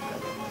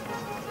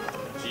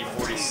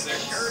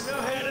G46. Sure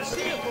know how to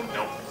see them.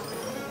 Nope.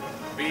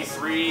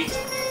 B3. go.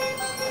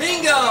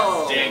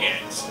 Bingo! Dang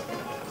it.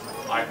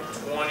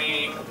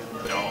 I-20.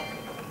 No.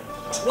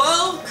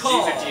 12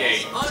 calls.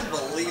 G58.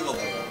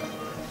 Unbelievable.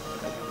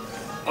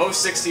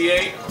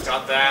 068.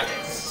 Got that.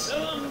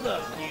 Some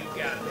luck you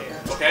got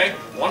there. Okay.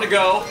 One to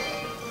go.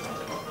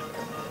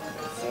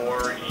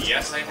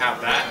 Yes, I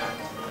have that.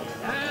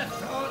 I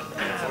thought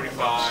And I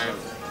 45.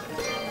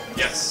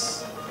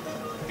 Yes.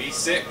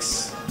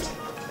 B6.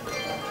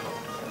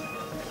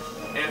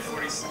 And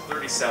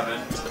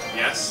 37.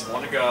 Yes,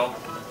 one to go.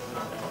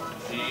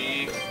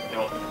 G.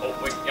 No. Oh,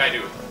 wait. Yeah, I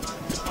do.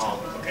 Oh,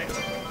 okay.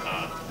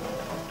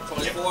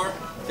 24,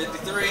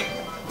 53,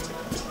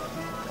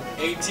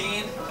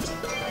 18.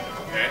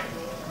 Okay.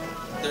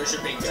 There's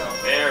your bingo.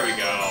 There we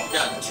go. You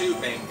got 2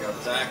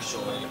 bingos,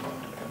 actually.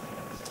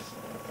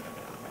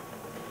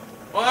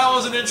 Well, that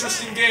was an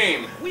interesting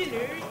game.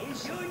 winner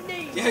is your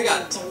name. Yeah, I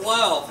got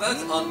 12.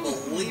 That's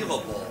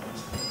unbelievable.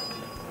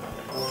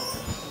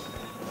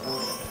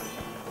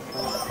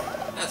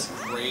 That's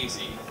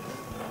crazy.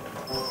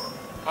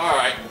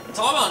 Alright.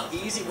 Talk about an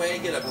easy way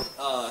to get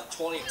a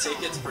 20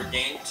 tickets per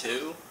game,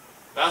 too.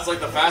 That's like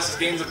the fastest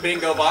games of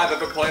bingo I've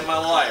ever played in my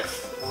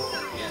life.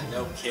 Yeah,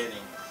 no kidding.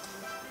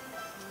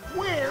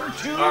 Where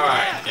to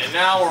Alright, next? and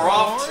now we're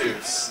off to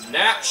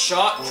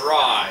Snapshot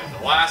Drive,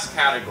 the last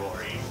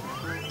category.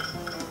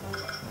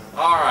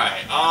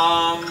 Alright,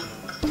 oh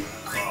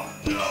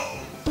no.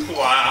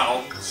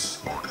 Wow.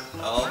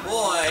 Oh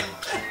boy.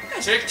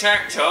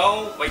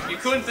 Tic-tac-toe? Like, you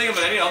couldn't think of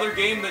any other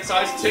game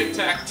besides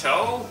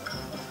tic-tac-toe?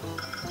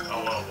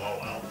 Oh,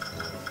 well.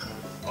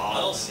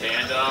 Bottle,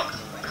 stand up.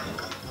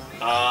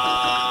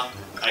 I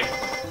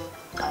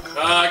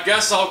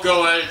guess I'll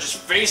go ahead and just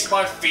face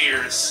my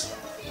fears.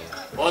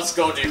 Let's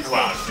go do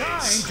Cloud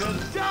Face. Time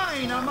to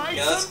dynamite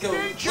Yeah, let's some go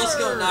adventures.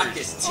 knock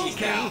his teeth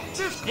okay, out.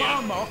 this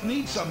clown mouth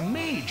needs some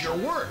major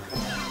work.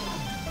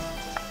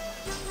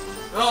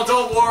 Oh,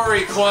 don't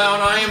worry, Clown.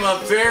 I am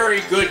a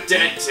very good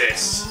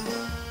dentist.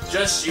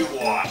 Just you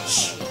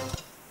watch.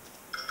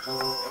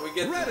 And we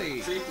get Ready,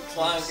 the creepy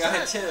clown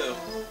guy, too.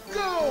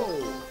 Go!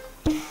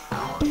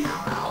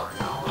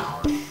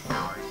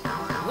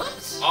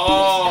 Whoops.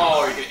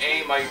 Oh, you can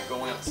aim by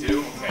going up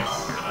too? Okay,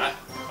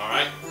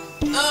 alright.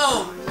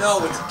 Oh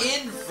no, it's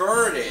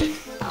inverted.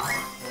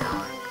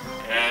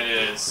 And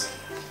it is.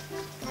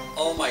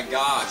 Oh my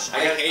gosh, I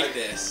hate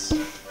this.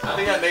 I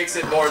think that makes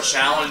it more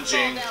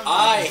challenging.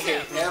 I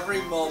hate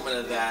every moment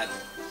of that.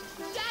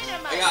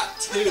 I got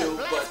 2,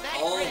 but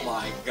oh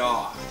my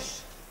gosh.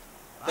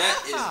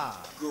 That is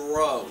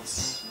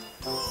gross.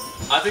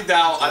 I think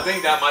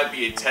that might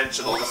be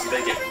intentional just to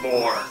make it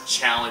more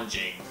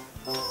challenging.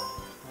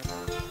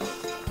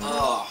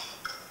 Oh,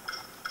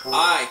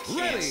 I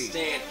can't Ready,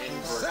 stand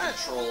invert set,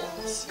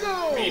 controls.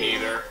 Go! Me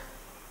neither.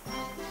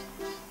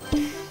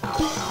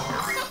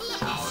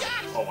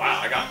 Oh wow,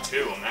 I got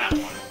 2 on that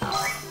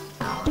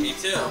one. Me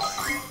too.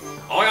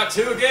 Oh, I got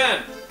 2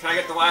 again! Can I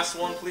get the last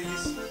one,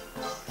 please?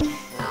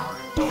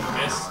 Don't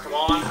miss, come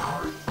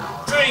on.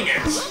 Dang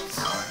it!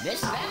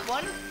 Missed that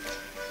one.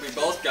 We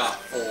both got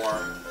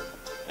 4.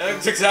 And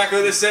it's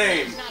exactly the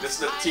same. Just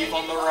the teeth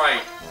on the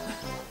right.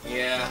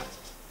 Yeah,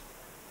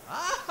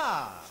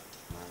 Aha!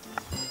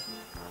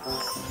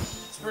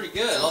 it's pretty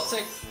good. I'll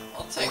take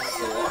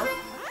 4.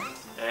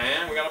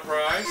 And we got a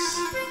prize.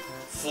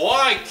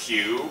 Fly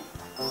cube.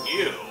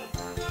 Ew.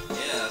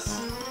 Yes,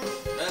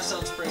 that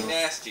sounds pretty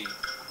nasty.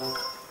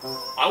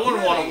 I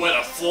wouldn't want to win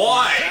a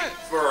fly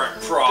for a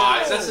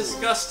prize. That's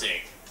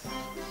disgusting.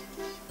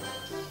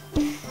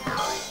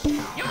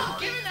 You're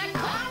giving that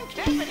clown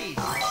cavities.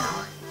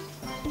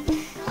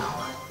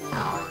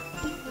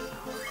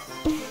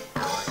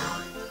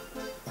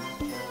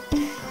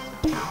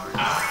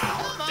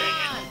 Ah, Come dang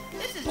on.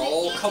 This is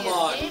Oh, the come easiest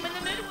on. game in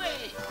the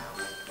Midway.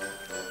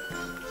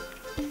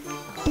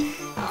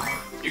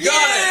 it. You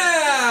got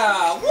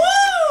Yeah!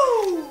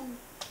 Woo! it!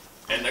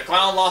 And the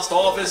clown lost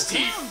all of his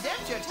teeth. Clown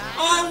denture time.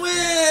 I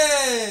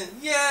win!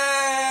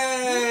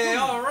 Yay!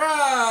 All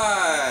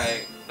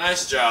right.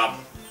 Nice job.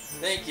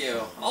 Thank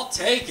you. I'll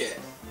take it.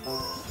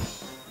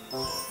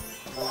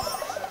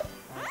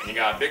 And you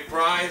got a big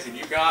prize, and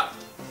you got...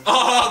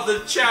 Oh,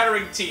 the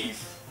chattering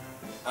teeth.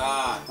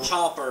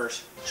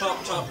 Chompers. Chomp,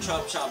 chomp,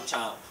 chomp, chomp,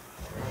 chomp.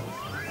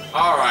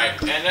 Alright,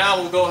 and now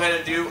we'll go ahead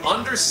and do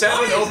under 7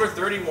 Why is- over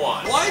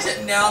 31. Why is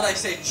it now that I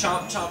say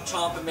chomp, chomp,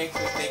 chomp, it makes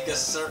me think of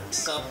certain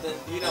something?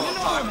 You know what You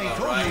I'm know when talking they about,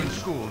 told you right? in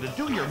school to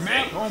do your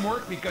math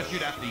homework because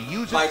you'd have to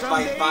use it Bite,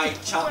 someday? bite, bite,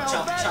 chomp, Well,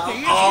 chomp, that's chomp. the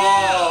issue.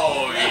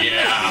 Oh,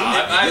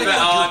 yeah.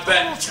 I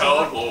bet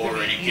Toad will Either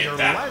already get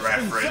that less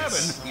than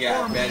reference. 7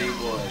 Yeah, or I bet he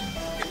would.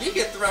 If you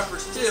get the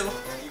reference too,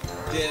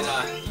 then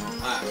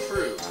I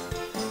approve.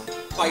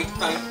 Bite,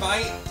 bite,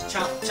 bite,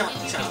 chomp, chomp,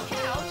 If you chomp. can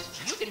count,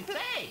 you can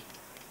play.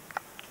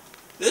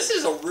 This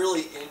is a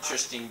really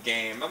interesting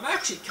game. I'm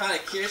actually kind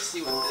of curious to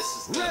see what this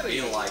is going to be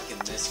Ready, like in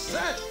this game.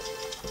 set,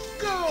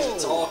 go!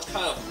 It's all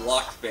kind of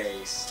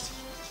luck-based.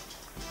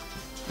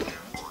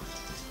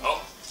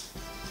 Oh.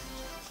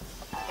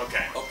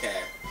 Okay.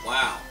 Okay,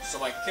 wow. So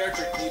my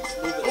character keeps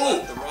moving Ooh.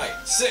 left and right.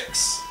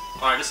 6.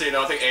 Alright, just so you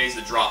know, I think A is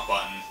the drop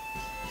button.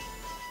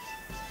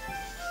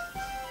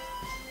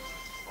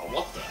 Oh,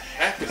 what the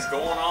heck is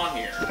going on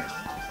here?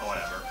 Oh,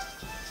 whatever.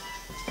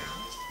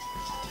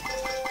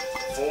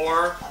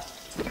 4.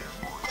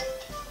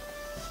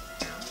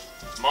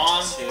 Come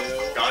on.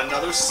 2. Got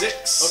another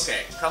 6.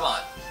 Okay, come on.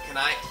 Can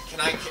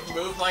I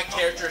move my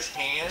character's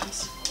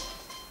hands?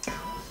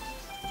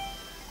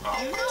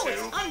 Oh, You know 2.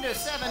 it's under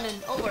 7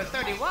 and over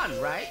 31,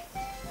 right?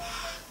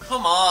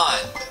 Come on.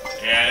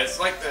 Yeah, it's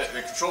like the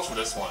controls for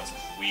this one is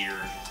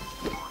weird.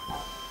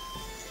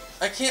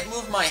 I can't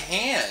move my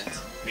hand.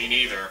 Me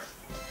neither.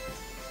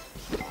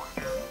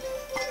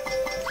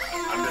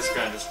 I'm just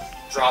gonna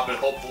drop it.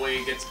 Hopefully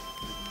it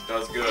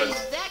does good.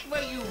 Is that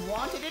where you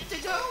wanted it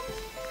to go?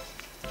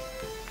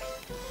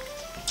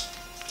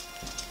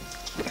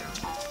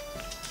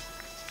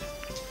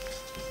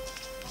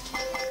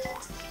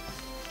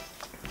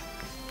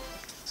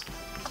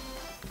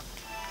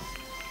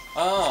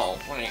 Oh,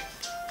 wait.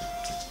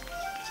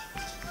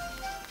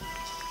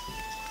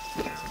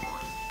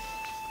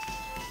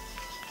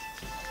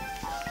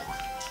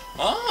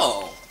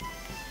 Oh.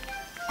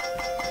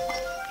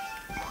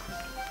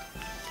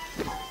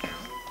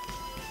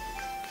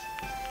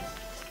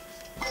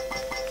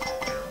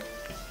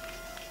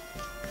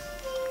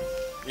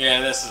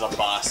 Yeah, this is a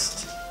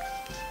bust.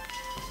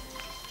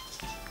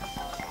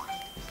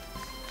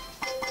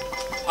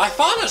 I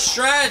found a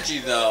strategy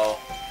though.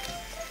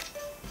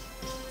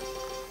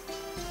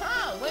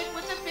 Huh, wait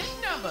with the big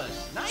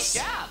numbers. Nice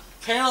job.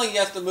 Apparently you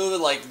have to move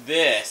it like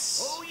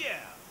this. Oh, yeah.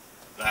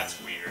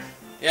 That's weird.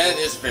 Yeah, it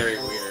is very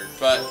weird,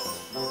 but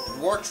it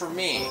worked for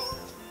me.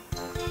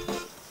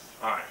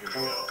 Alright, here we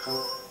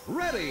go.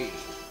 Ready,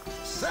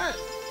 set,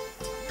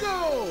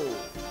 go!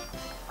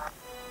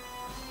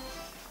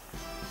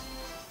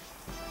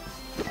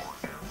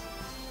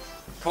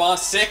 Come on,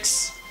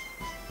 6.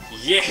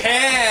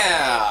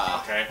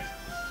 Yeah! Okay.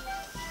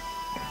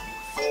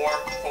 4.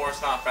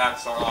 4's not bad to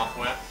start off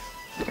with.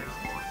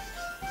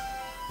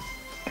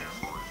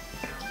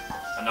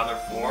 Another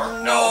 4.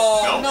 No,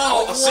 No. not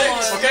Oh, a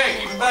 6. 1.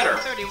 Okay, even better.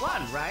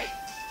 31, right?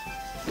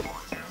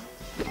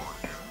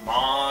 Come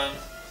on.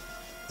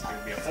 It's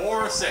gonna be a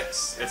 4 or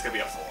 6. It's gonna be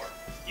a 4.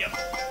 Yep.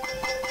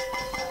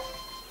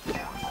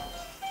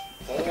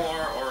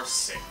 4 or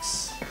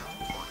 6.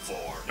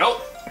 4.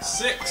 Nope.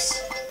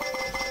 6.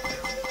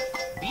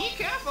 Be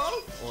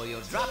careful, or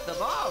you'll drop the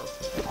ball.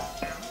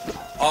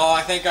 Oh,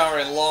 I think I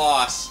already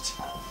lost.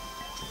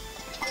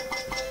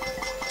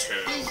 2.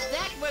 Is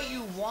that where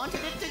you wanted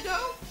it to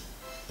go?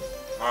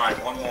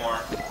 Alright, one more.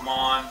 Come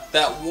on.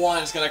 That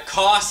one's gonna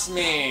cost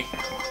me.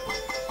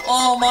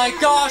 Oh my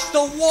gosh,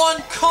 the one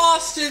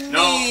costed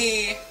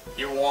me!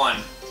 You won.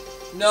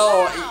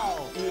 No,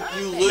 Wow,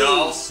 you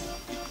No. lose.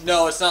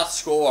 No, it's not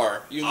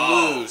score. You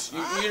Oh. lose.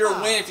 You either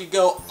win if you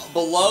go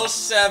below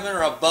 7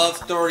 or above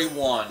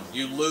 31.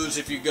 You lose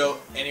if you go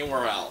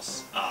anywhere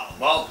else.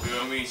 Well,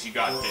 that means you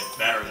did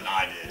better than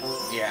I did.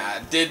 Yeah,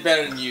 did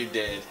better than you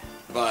did.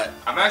 But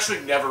I've actually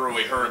never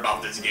really heard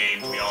about this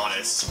game, to be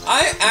honest.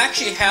 I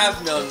actually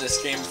have known this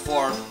game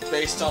before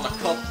based on a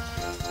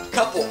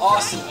couple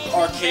awesome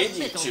arcade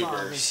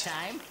YouTubers.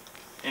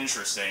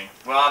 Interesting.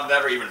 Well, I've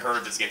never even heard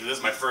of this game. This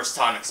is my first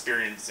time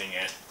experiencing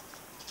it.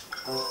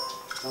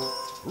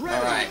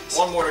 Alright.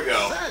 One more to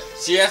go.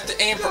 So you have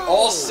to aim for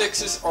all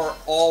 6s or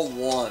all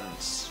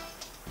 1s.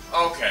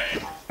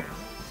 Okay.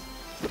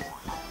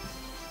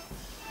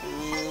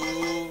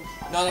 Ooh,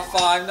 not a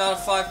 5, not a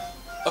 5.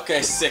 Okay,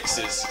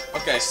 6s.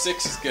 Okay,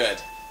 6 is good.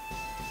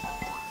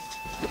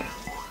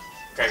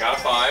 Okay, got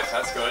a 5.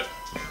 That's good.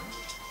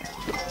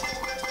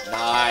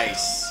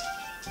 Nice.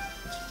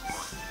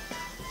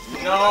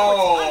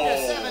 No! Under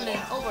 7 and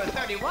over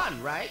 31,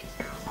 right?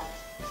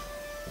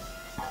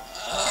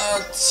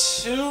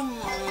 2. I don't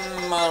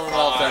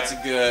know if that's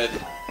good. I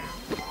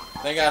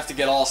think I have to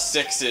get all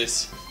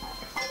 6s.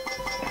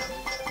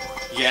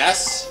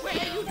 Yes. Where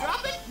you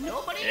drop it,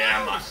 nobody Yeah,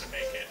 I'm knows. not gonna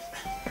make it.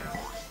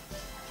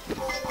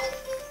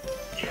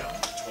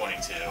 Yeah,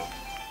 22.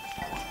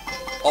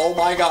 Oh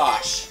my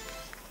gosh.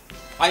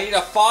 I need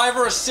a 5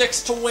 or a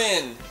 6 to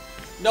win.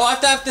 No, I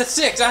have to have the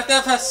 6. I have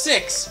to have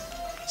 6.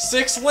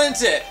 6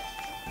 wins it.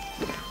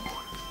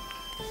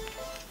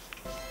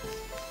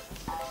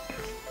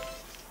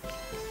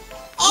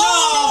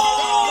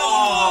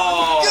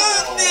 Oh!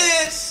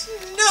 Goodness!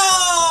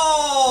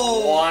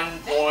 No! 1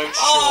 point short.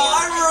 Oh, I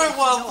really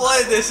want to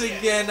play this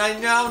again. I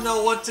now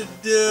know what to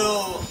do.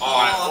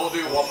 Alright, we'll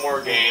do one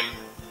more game.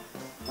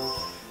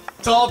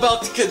 It's all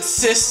about the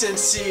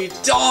consistency.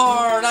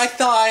 Darn, I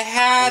thought I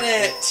had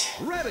it.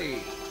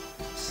 Ready,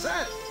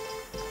 set,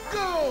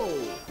 go!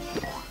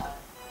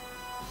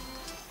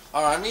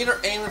 Alright, I'm either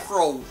aiming for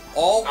all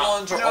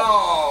ones or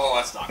No,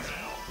 that's not gonna help.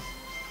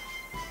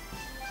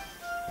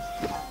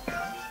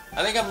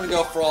 I think I'm gonna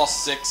go for all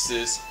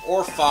 6s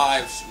or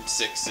 5s and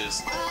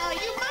 6s.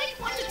 You might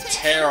want to take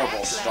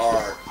Terrible some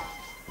start.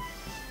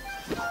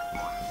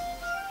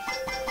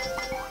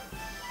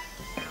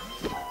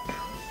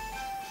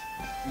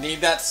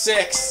 Need that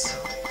 6.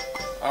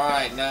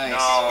 Alright, nice.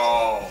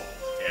 No.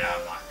 Yeah,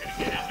 I'm not gonna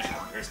get it.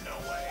 There's no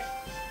way.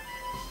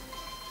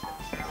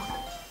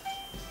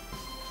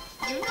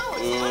 You know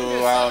it's Ooh,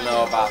 under I don't 7 know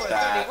and about over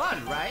that.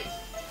 31, right?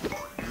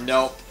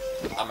 Nope.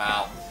 I'm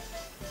out.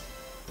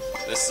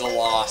 This is a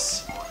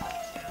loss.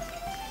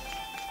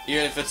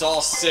 Even if it's all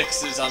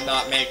 6s, I'm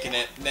not making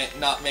it.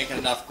 Not making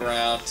enough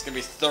ground. It's gonna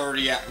be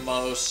 30 at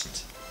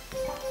most.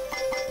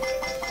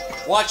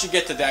 Why don't you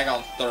get to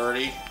daggone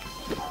 30?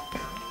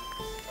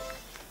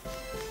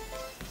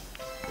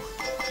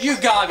 You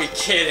gotta be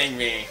kidding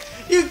me!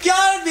 You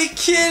gotta be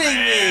kidding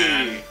me!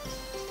 Man.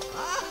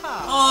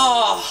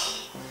 Oh,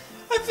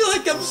 I feel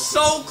like I'm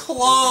so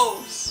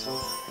close.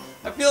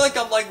 I feel like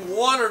I'm like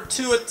 1 or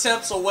 2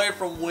 attempts away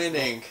from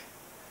winning.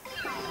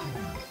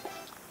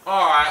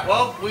 Alright,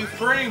 well, we've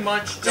pretty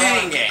much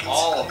done Dang it.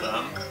 all of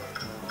them.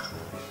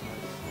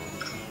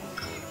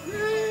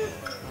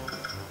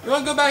 You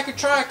wanna go back and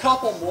try a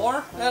couple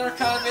more that are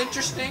kind of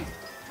interesting?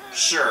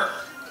 Sure.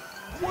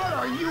 What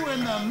are you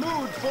in the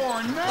mood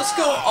for now? Let's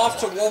go off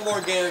to one more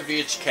game of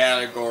each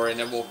category and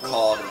then we'll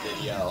call it a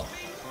video.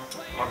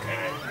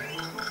 Okay.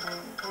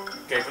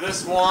 Okay, for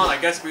this one, I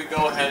guess we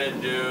go ahead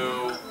and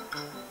do...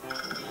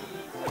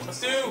 Let's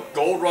do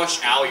Gold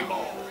Rush Alley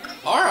Ball.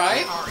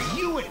 Alright. Are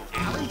you an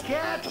alley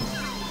cat?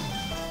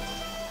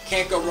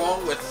 Can't go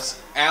wrong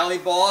with alley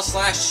ball /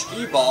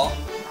 skee ball.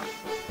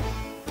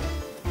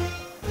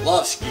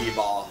 Love skee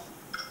ball.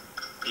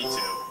 Me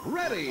too.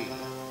 Ready,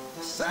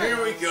 set,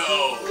 Here we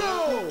go.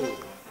 go!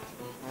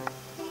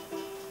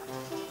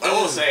 I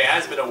will say, it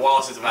has been a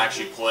while since I've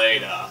actually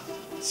played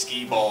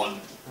skee ball in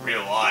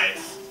real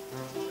life.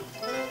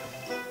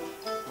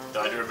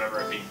 Though I do remember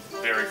it being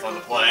very fun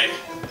to play.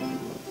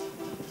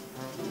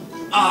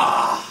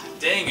 Ah,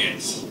 dang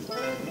it.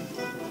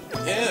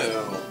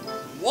 Ew.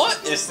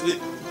 What is the...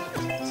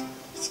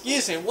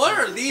 Excuse me, what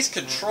are these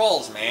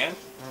controls, man?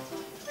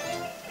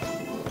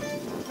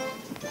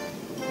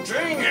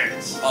 Dang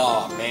it.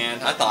 Oh, man,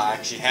 I thought I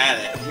actually had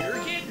it. You're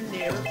getting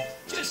there.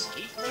 Just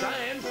keep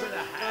trying for the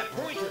high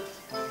pointer.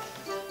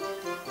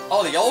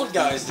 Oh, the old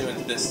guy's doing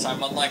it this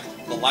time, unlike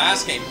the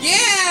last game.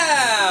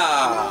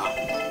 Yeah!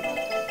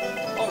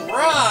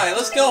 Alright,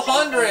 let's go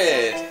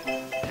 100!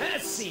 I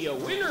see a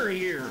winner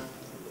here.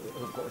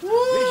 Of course, Woo! the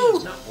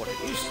vision's not what it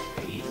used to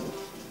be.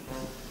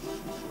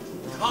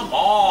 Come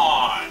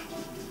on.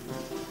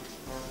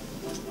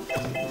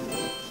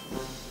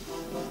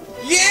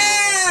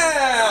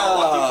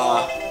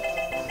 Yeah!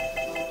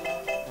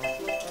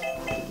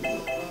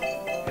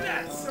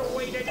 That's the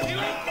way to do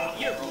it.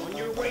 You're on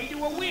your way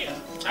to a win.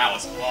 That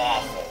was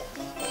awful.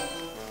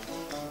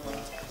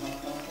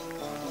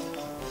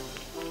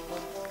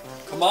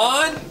 Come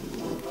on.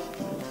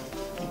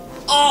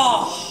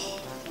 Oh,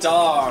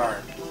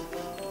 darn.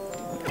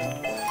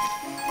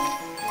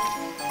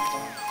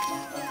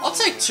 I'll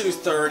take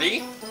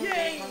 230.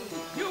 Yay!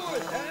 You're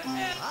the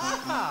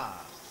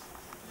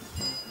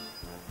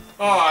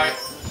Alright.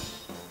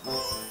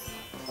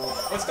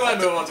 Let's go ahead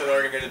and move on to the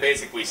argument of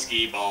basically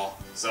skee ball.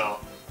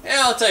 So,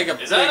 Yeah, I'll take a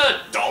is that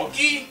a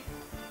donkey?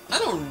 I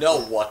don't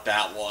know what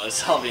that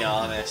was, I'll be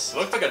honest. It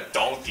looked like a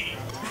donkey.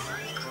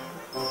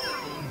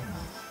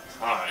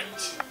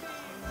 Alright.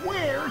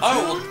 Where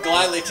I will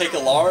gladly take a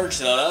large,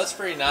 though. That's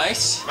pretty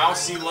nice.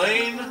 Mousy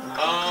Lane.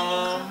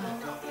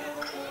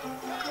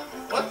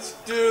 Let's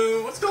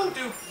go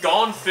do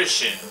Gone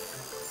Fishing.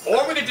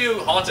 Or we could do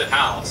Haunted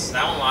House.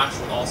 That one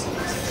actually also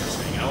looks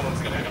interesting. I don't know if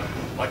it's gonna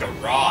have like a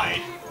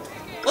ride.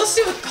 Let's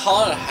see what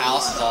Haunted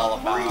House is all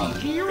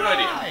about. Good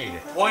idea.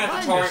 Point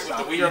at the target with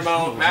the Wii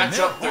remote, match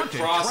up the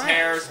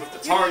crosshairs with the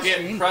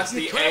target, press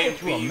the A and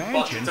B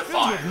button to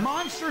fire.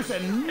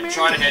 And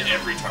try to hit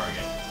every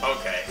target.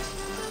 Okay.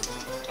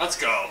 Let's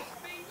go.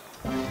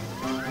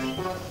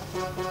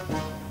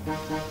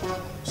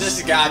 This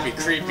has gotta be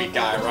creepy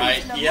guy,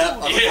 right?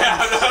 Yep.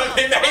 Yeah,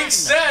 it makes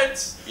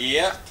sense.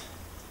 Yep.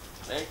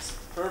 Makes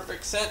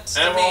perfect sense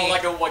And to we're on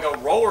me. like a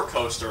roller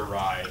coaster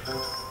ride.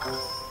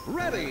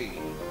 Ready,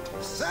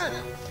 set,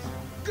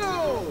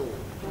 go!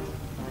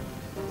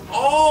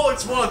 Oh,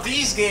 it's one of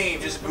these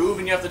games. Just move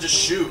and you have to just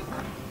shoot.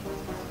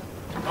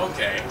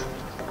 Okay.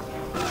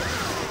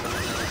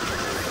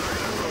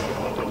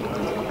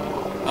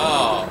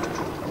 Oh.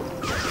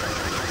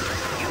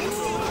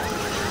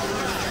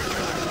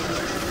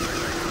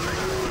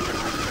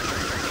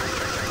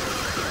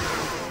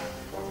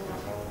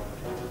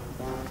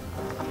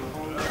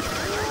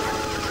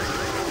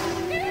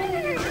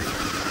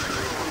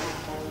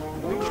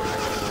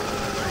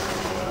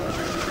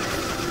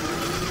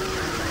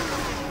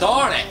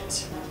 Darn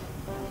it!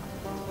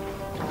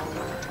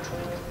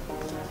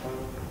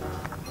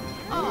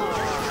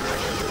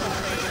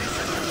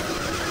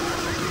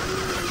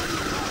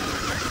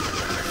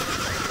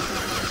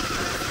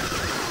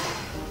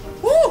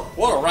 Woo!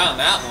 What a round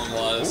that one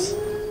was.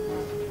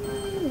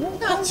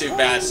 Not too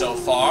bad so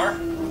far.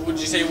 Would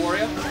you say, Wario?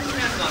 Yeah,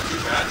 it's not too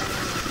bad.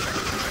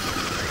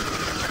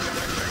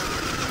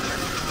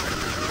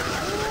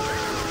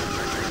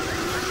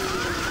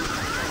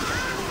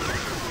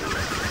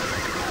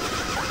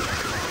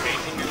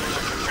 Painting is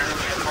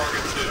apparently a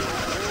target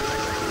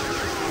too.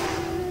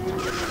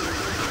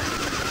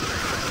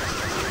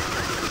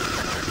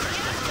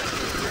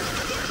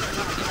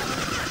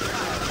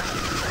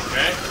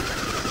 Okay.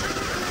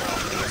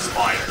 Oh,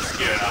 spiders.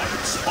 Get out of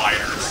here,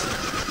 spiders.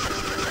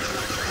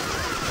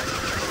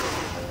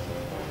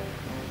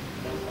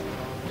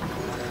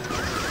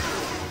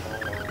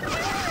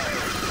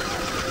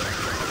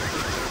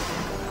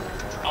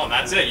 Oh,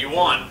 that's it. You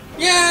won.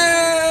 Yay!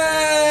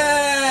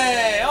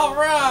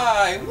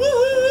 Alright!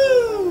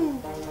 Woohoo!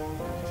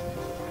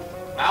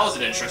 That was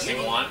an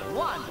interesting one.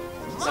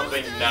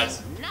 Something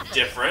that's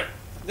different.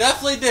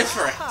 Definitely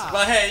different.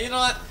 But hey, you know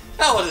what?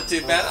 That wasn't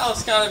too bad. That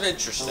was kind of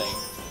interesting.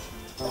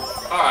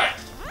 Alright,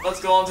 let's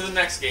go on to the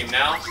next game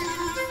now.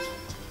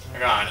 I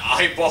got an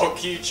eyeball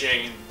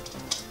keychain.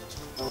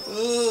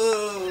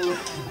 Ooh.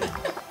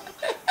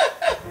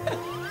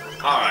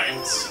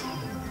 Alright.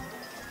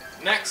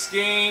 Next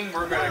game,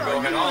 we're gonna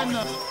go head on to,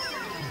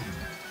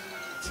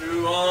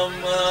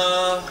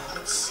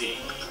 let's see.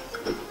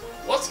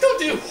 Let's go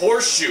do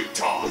horseshoe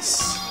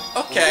toss.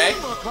 Okay.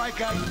 Look like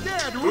a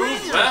dead Move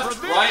ringer left,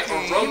 for this right,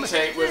 or game.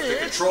 rotate with the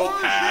It's control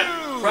pad.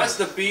 horseshoe. Press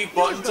the B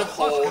button Use to the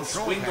plus hold,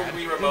 control swing the pad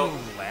Wii to remote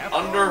move left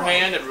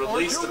underhand and or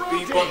release to the B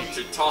rotate. button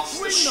to toss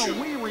the Swing shoe. the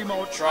Wii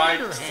remote Try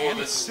for underhand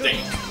the to-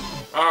 stake.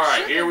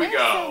 Alright, here we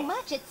There's so go.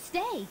 much at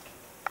stake.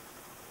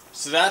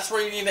 So that's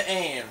where you need to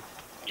aim.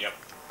 Yep.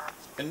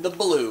 In the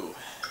blue.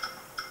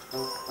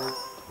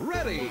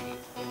 Ready,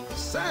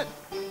 set,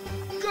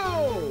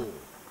 go!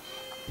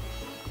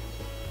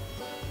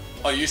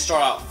 Oh, you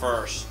start out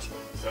first.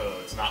 So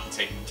it's not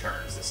taking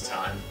turns this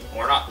time.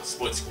 Or not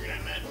split screen, I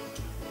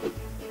meant.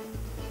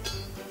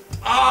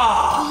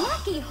 Ah!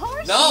 Lucky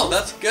horse. No,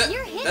 that's good.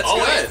 You're hit That's Oh,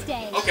 good.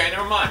 Stay. Okay,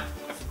 never mind.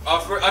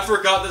 I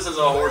forgot this is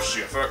a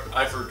horseshoe.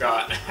 I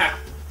forgot. I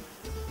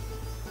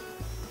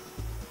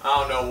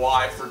don't know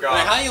why I forgot.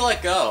 Wait, how do you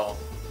let go?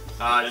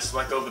 Just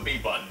let go of the B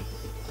button.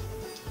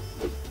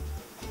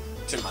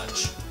 Too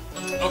much.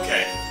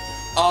 Okay.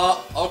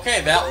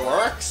 Okay, that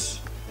works.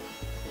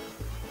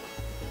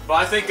 But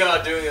I think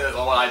doing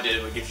what I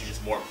did would give you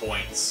just more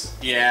points.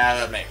 Yeah,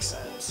 that makes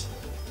sense.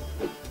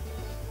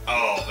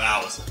 Oh,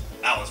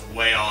 that was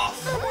way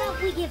off. How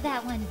about we give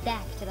that one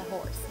back to the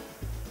horse?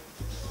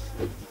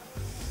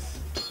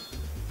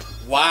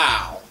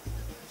 Wow.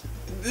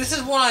 This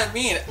is what I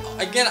mean.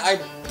 Again, I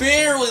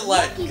barely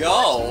let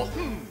go.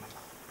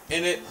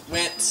 And it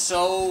went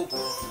so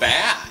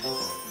bad.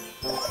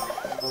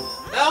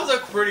 That was a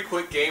pretty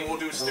quick game. We'll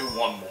just do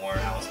one more.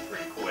 That was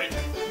pretty quick.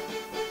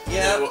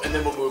 Yeah. And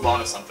then we'll move on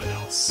to something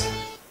else.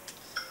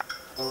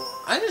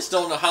 I just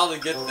don't know how to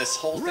get this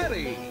whole thing,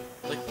 Ready,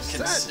 like, set,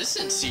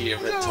 consistency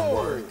of it to go.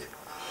 work.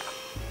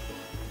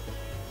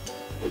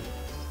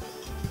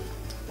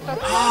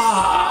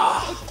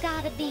 Ah! It's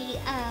gotta be,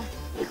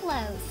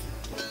 close.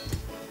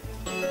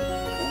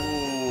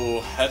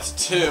 Ooh, that's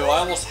 2.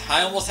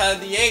 I almost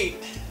had the 8.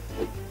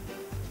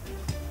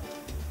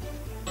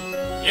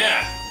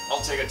 Yeah,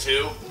 I'll take a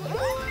 2.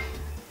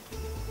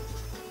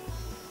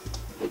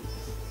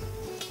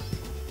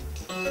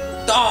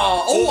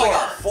 Oh, I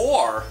got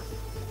 4.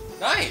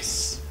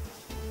 Nice.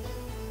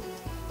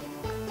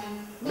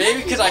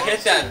 Maybe because I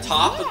hit that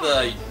top of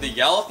the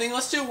yellow thing.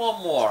 Let's do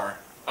one more.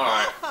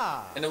 Alright.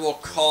 And then we'll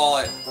call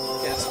it.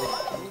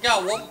 We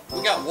got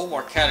one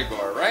more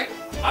category, right?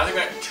 I think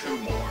I got 2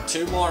 more.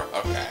 2 more?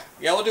 Okay.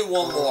 Yeah, we'll do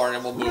one more and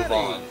then we'll move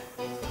on.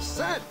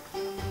 Set.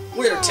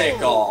 Winner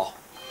take all.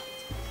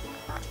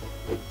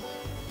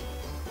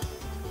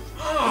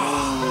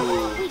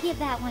 We give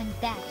that one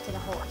back to the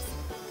horse.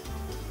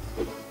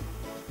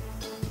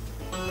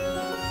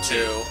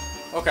 2.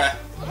 Okay.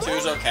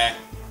 2's okay.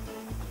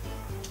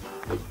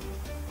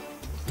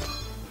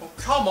 Oh,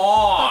 come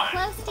on!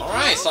 Close to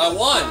Alright, so I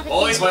won.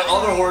 Always my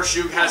other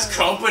horseshoe has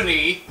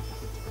company.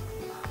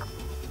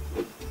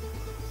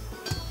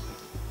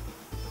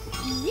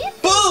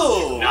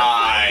 Boom!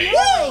 Nice.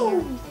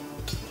 Woo!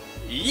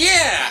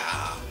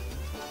 Yeah!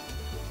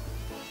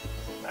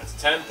 That's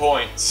 10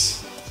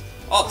 points.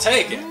 I'll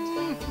take it.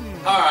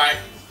 Alright,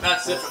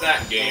 that's it for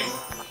that game.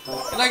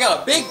 And I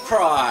got a big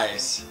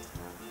prize.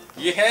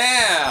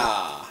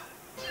 Yeah!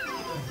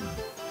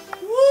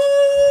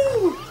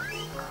 Woo!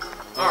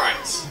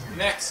 Alright,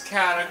 next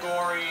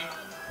category.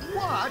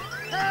 What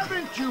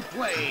haven't you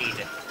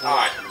played?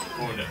 Alright,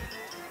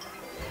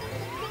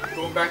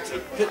 going back to the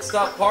Pit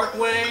Stop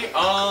Parkway.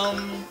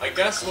 I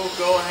guess we'll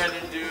go ahead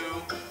and do.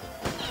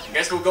 I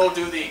guess we'll go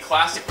do the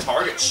classic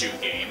target shoot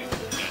game.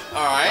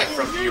 Alright.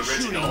 From the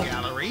original.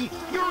 Gallery,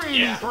 you're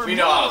aiming Yeah, for we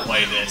know how to more.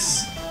 play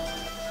this.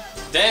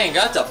 Dang,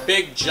 that's a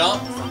big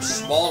jump from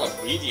small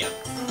to medium.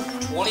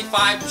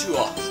 25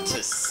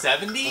 to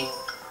 70?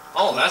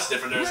 Oh, that's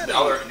different. There's the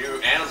other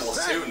new animals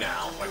too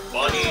now, like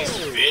bunnies,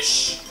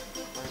 fish.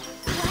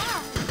 Wow,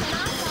 and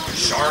I thought you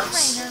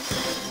Sharks. were a ringer.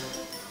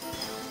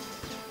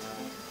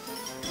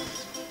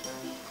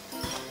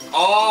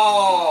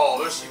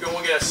 Oh, you can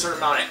only get a certain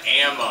amount of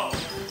ammo.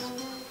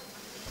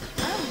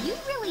 Oh, you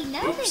really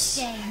know this Oops,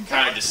 game, kind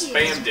don't of just you?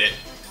 spammed it.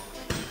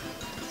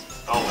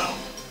 Oh well.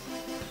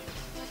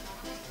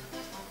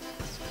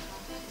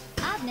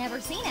 I've never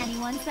seen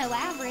anyone so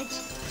average.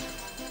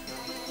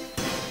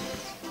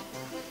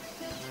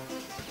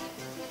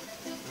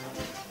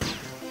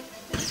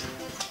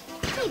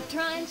 Keep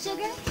trying,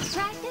 sugar.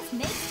 Practice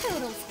makes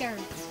poodle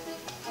skirts.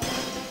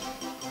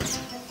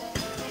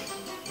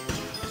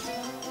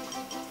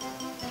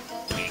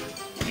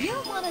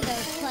 You're one of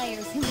those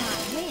players who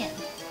might win.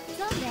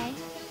 Someday.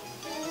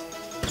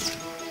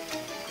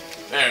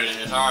 There it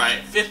is. All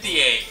right,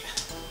 58.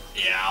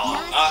 Yeah,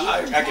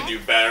 I could do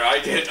better.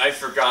 I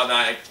forgot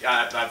that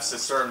I have a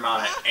certain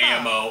amount of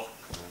ammo.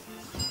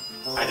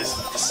 I just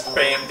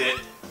spammed it.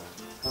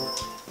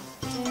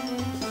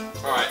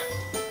 All right.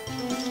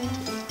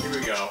 Here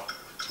we go.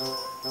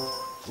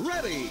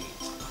 Ready,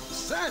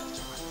 set,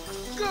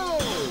 go!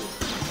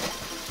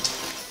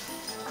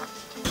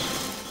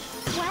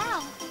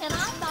 Wow, and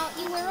I thought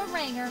you were a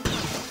ringer.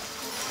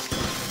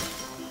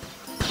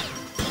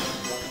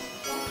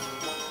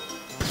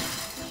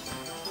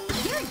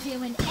 You're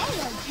doing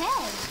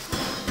A-okay.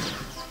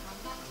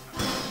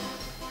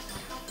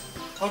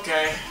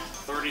 Okay,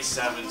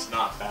 37's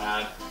not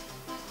bad.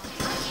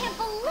 I can't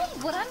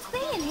believe what I'm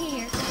seeing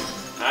here.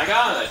 I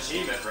got an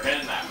achievement for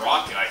hitting that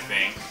rocket, I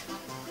think.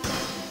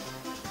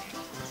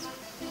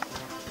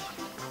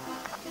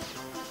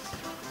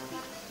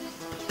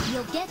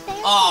 You'll get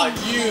there. Oh,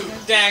 soon, you sugar.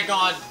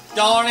 daggone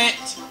darn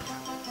it!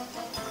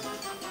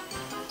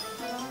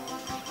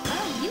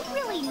 Oh, you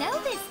really know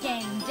this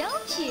game,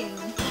 don't you?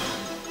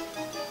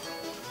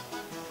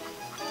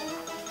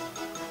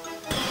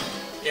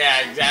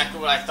 Yeah, exactly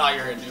what I thought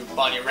you were gonna do,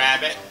 Bunny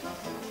Rabbit.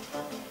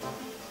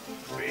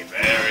 Be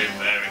very,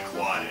 very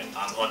quiet.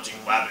 I'm hunting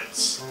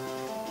rabbits.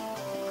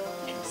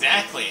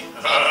 Exactly.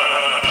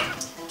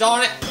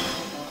 Darn it!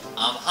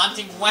 I'm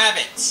hunting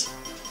rabbits.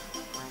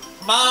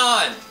 Come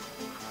on!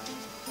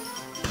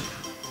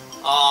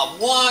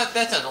 What?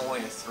 That's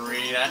only a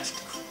 3. That's...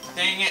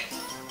 dang it.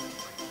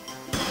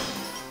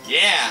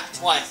 Yeah,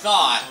 that's what I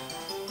thought.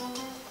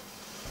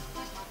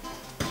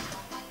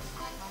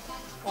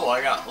 Oh,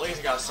 at least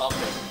I got something.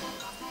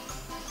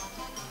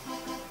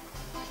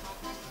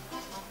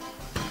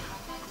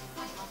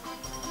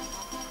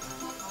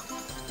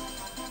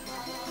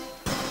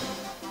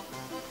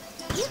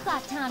 You've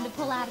got time to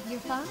pull out of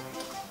your funk.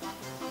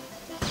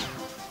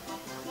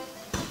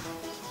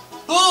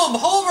 Boom!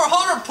 Over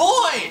 100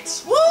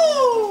 points!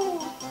 Woo!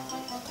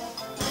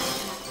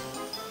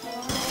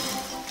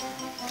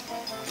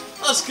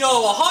 Let's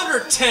go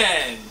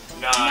 110!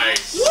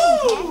 Nice.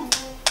 Woo!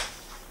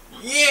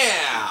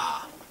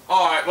 Yeah!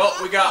 Alright, well,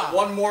 we got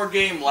one more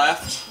game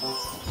left.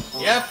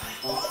 Yep.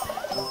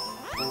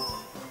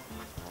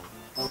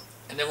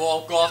 And then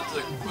we'll go off to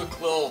the quick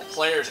little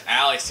players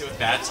alley, see what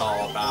that's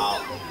all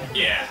about.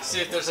 Yeah. See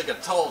if there's like a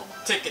total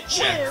ticket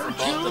check for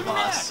both of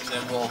us, and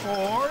then we'll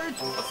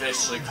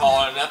officially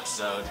call it an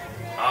episode.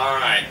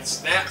 Alright,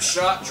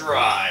 Snapshot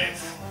Drive.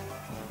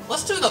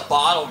 Let's do the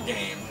bottle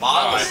game.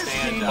 Bottle Alright,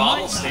 stand up.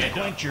 bottle stand up.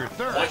 Quench your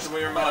thirst. Point the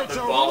Wii remote at It's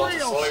the a bottle to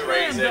real slowly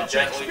raise it. stand-up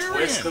Gently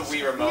twist the experience.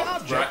 Wii remote The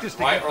object is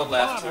to right get or the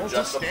left to bottle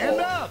adjust to the stand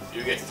pull. up.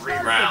 You get 3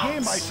 Start the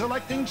game by rounds.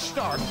 selecting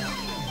start.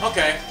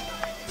 Okay.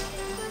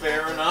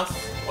 Fair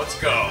enough. Let's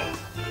go.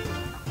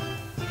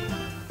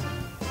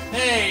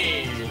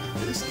 Hey!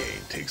 This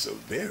game takes a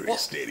very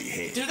steady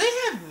hand. Do they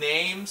have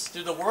names?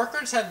 Do the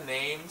workers have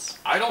names?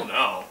 I don't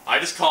know. I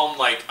just call him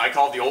like I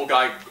call the old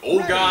guy,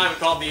 and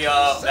call the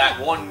that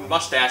one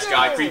mustache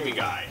guy, creepy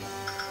guy.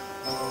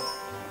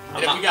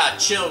 And if you got a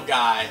chill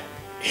guy,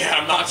 Yeah,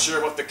 I'm not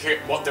sure what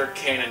their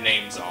canon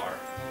names are.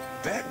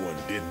 That one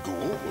didn't go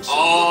over so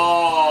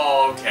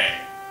Oh, okay.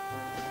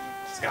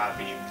 Just gotta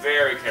be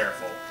very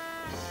careful.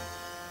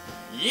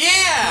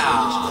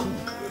 yeah!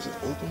 cool as an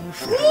open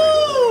refrigerator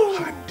on a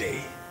hot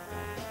day.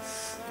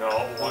 No,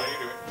 what are you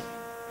doing?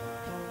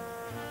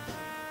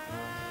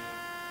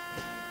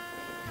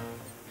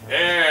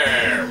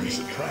 There Be we go.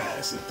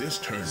 surprised if this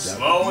turns out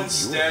Slow to be and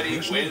steady your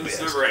personal wins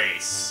best. the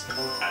race,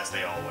 as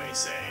they always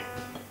say.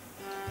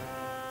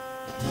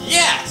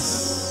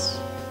 Yes!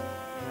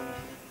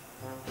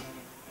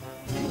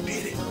 You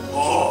did it.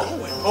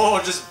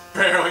 Oh, just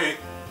barely.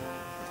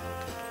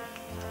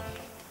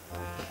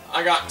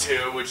 I got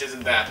 2, which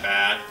isn't that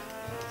bad.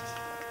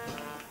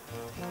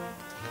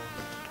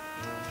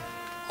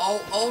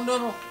 Oh no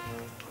no.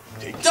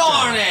 Take your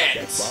Darn time. it!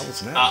 That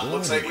bottle's not going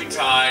Looks like we anywhere.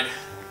 tied.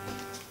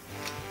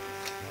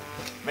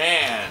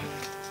 Man.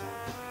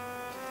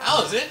 That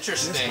was Just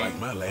interesting. like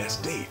my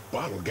last date,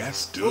 bottle got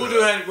stood We'll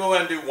up. go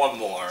ahead and do one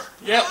more.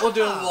 Yep, we'll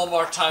do it one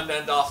more time to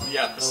end off the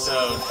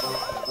episode.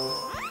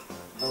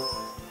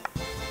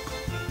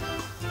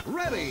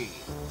 Ready,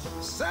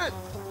 set,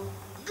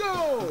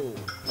 go!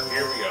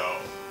 Here we go.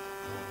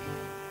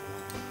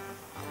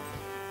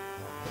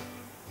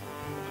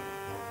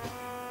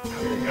 I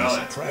would be go,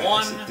 that's surprised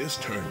one. if this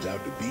turns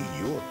out to be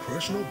your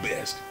personal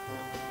best.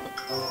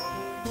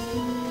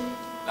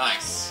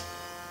 Nice.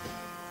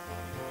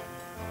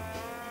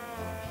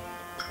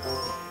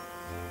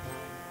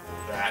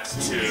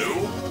 That's 2.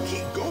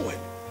 Keep going.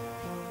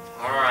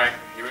 Alright,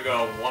 here we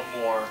go. One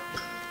more.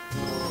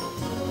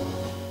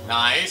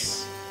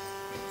 Nice.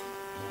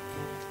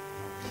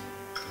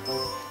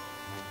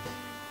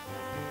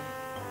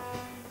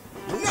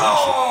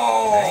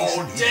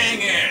 No! Dang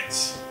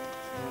it!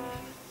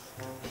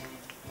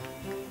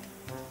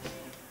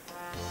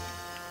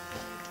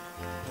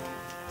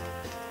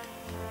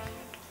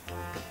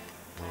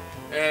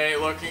 Hey,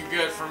 looking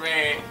good for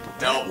me.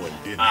 That Nope. one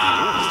didn't go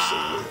over so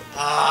well.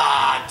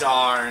 Ah,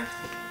 darn.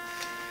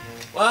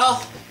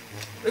 Well,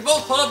 we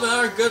both put up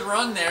another good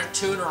run there,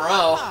 2 in a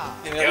row.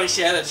 And at Yep. least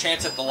you had a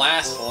chance at the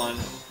last one.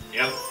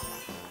 Yep.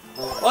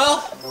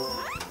 Well,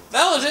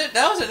 that was it.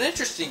 That was an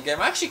interesting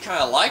game. I actually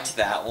kind of liked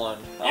that one.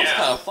 That was Yeah.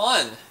 kind of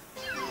fun.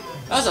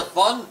 That was a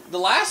fun... The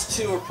last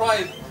 2 were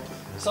probably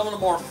some of the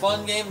more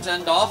fun games to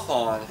end off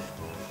on.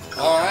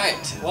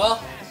 Alright,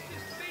 well,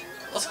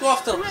 let's go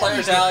off to the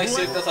players' alley,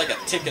 see if there's like a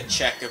ticket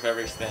check of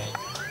everything.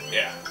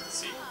 Yeah, let's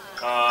see.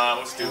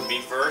 Let's do me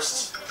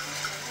first.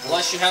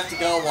 Unless you have to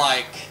go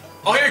like...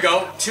 Oh, here you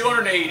go.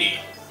 280.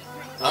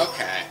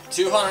 Okay,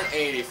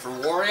 280 for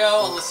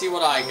Wario, and let's see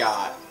what I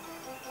got.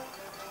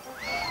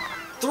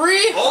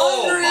 340!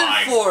 Oh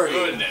my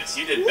goodness,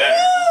 you did better.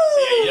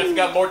 Woo! Yeah, you definitely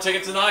got more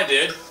tickets than I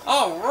did.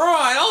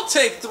 Alright, I'll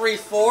take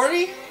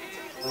 340.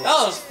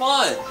 That was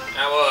fun.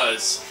 That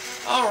was.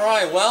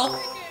 Alright, well,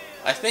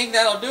 I think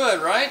that'll do it,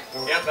 right?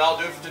 Yep, that'll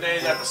do it for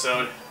today's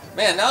episode.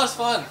 Man, that was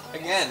fun.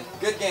 Again,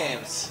 good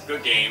games.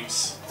 Good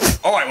games.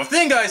 Alright, well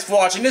thank you guys for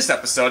watching this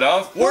episode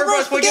of Wario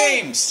Bros. Play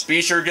Games.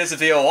 Be sure to give this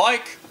video a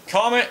like,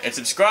 comment, and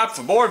subscribe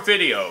for more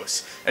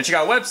videos. And check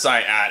out our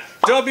website at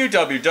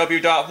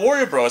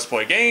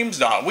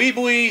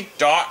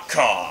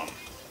www.wariobrosPlayGames.weebly.com.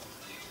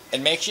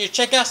 And make sure you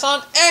check us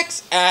on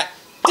X at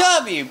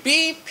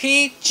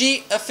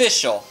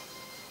WBPGOfficial.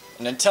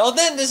 And until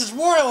then, this is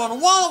Wario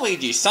and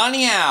Waluigi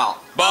signing out.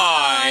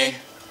 Bye.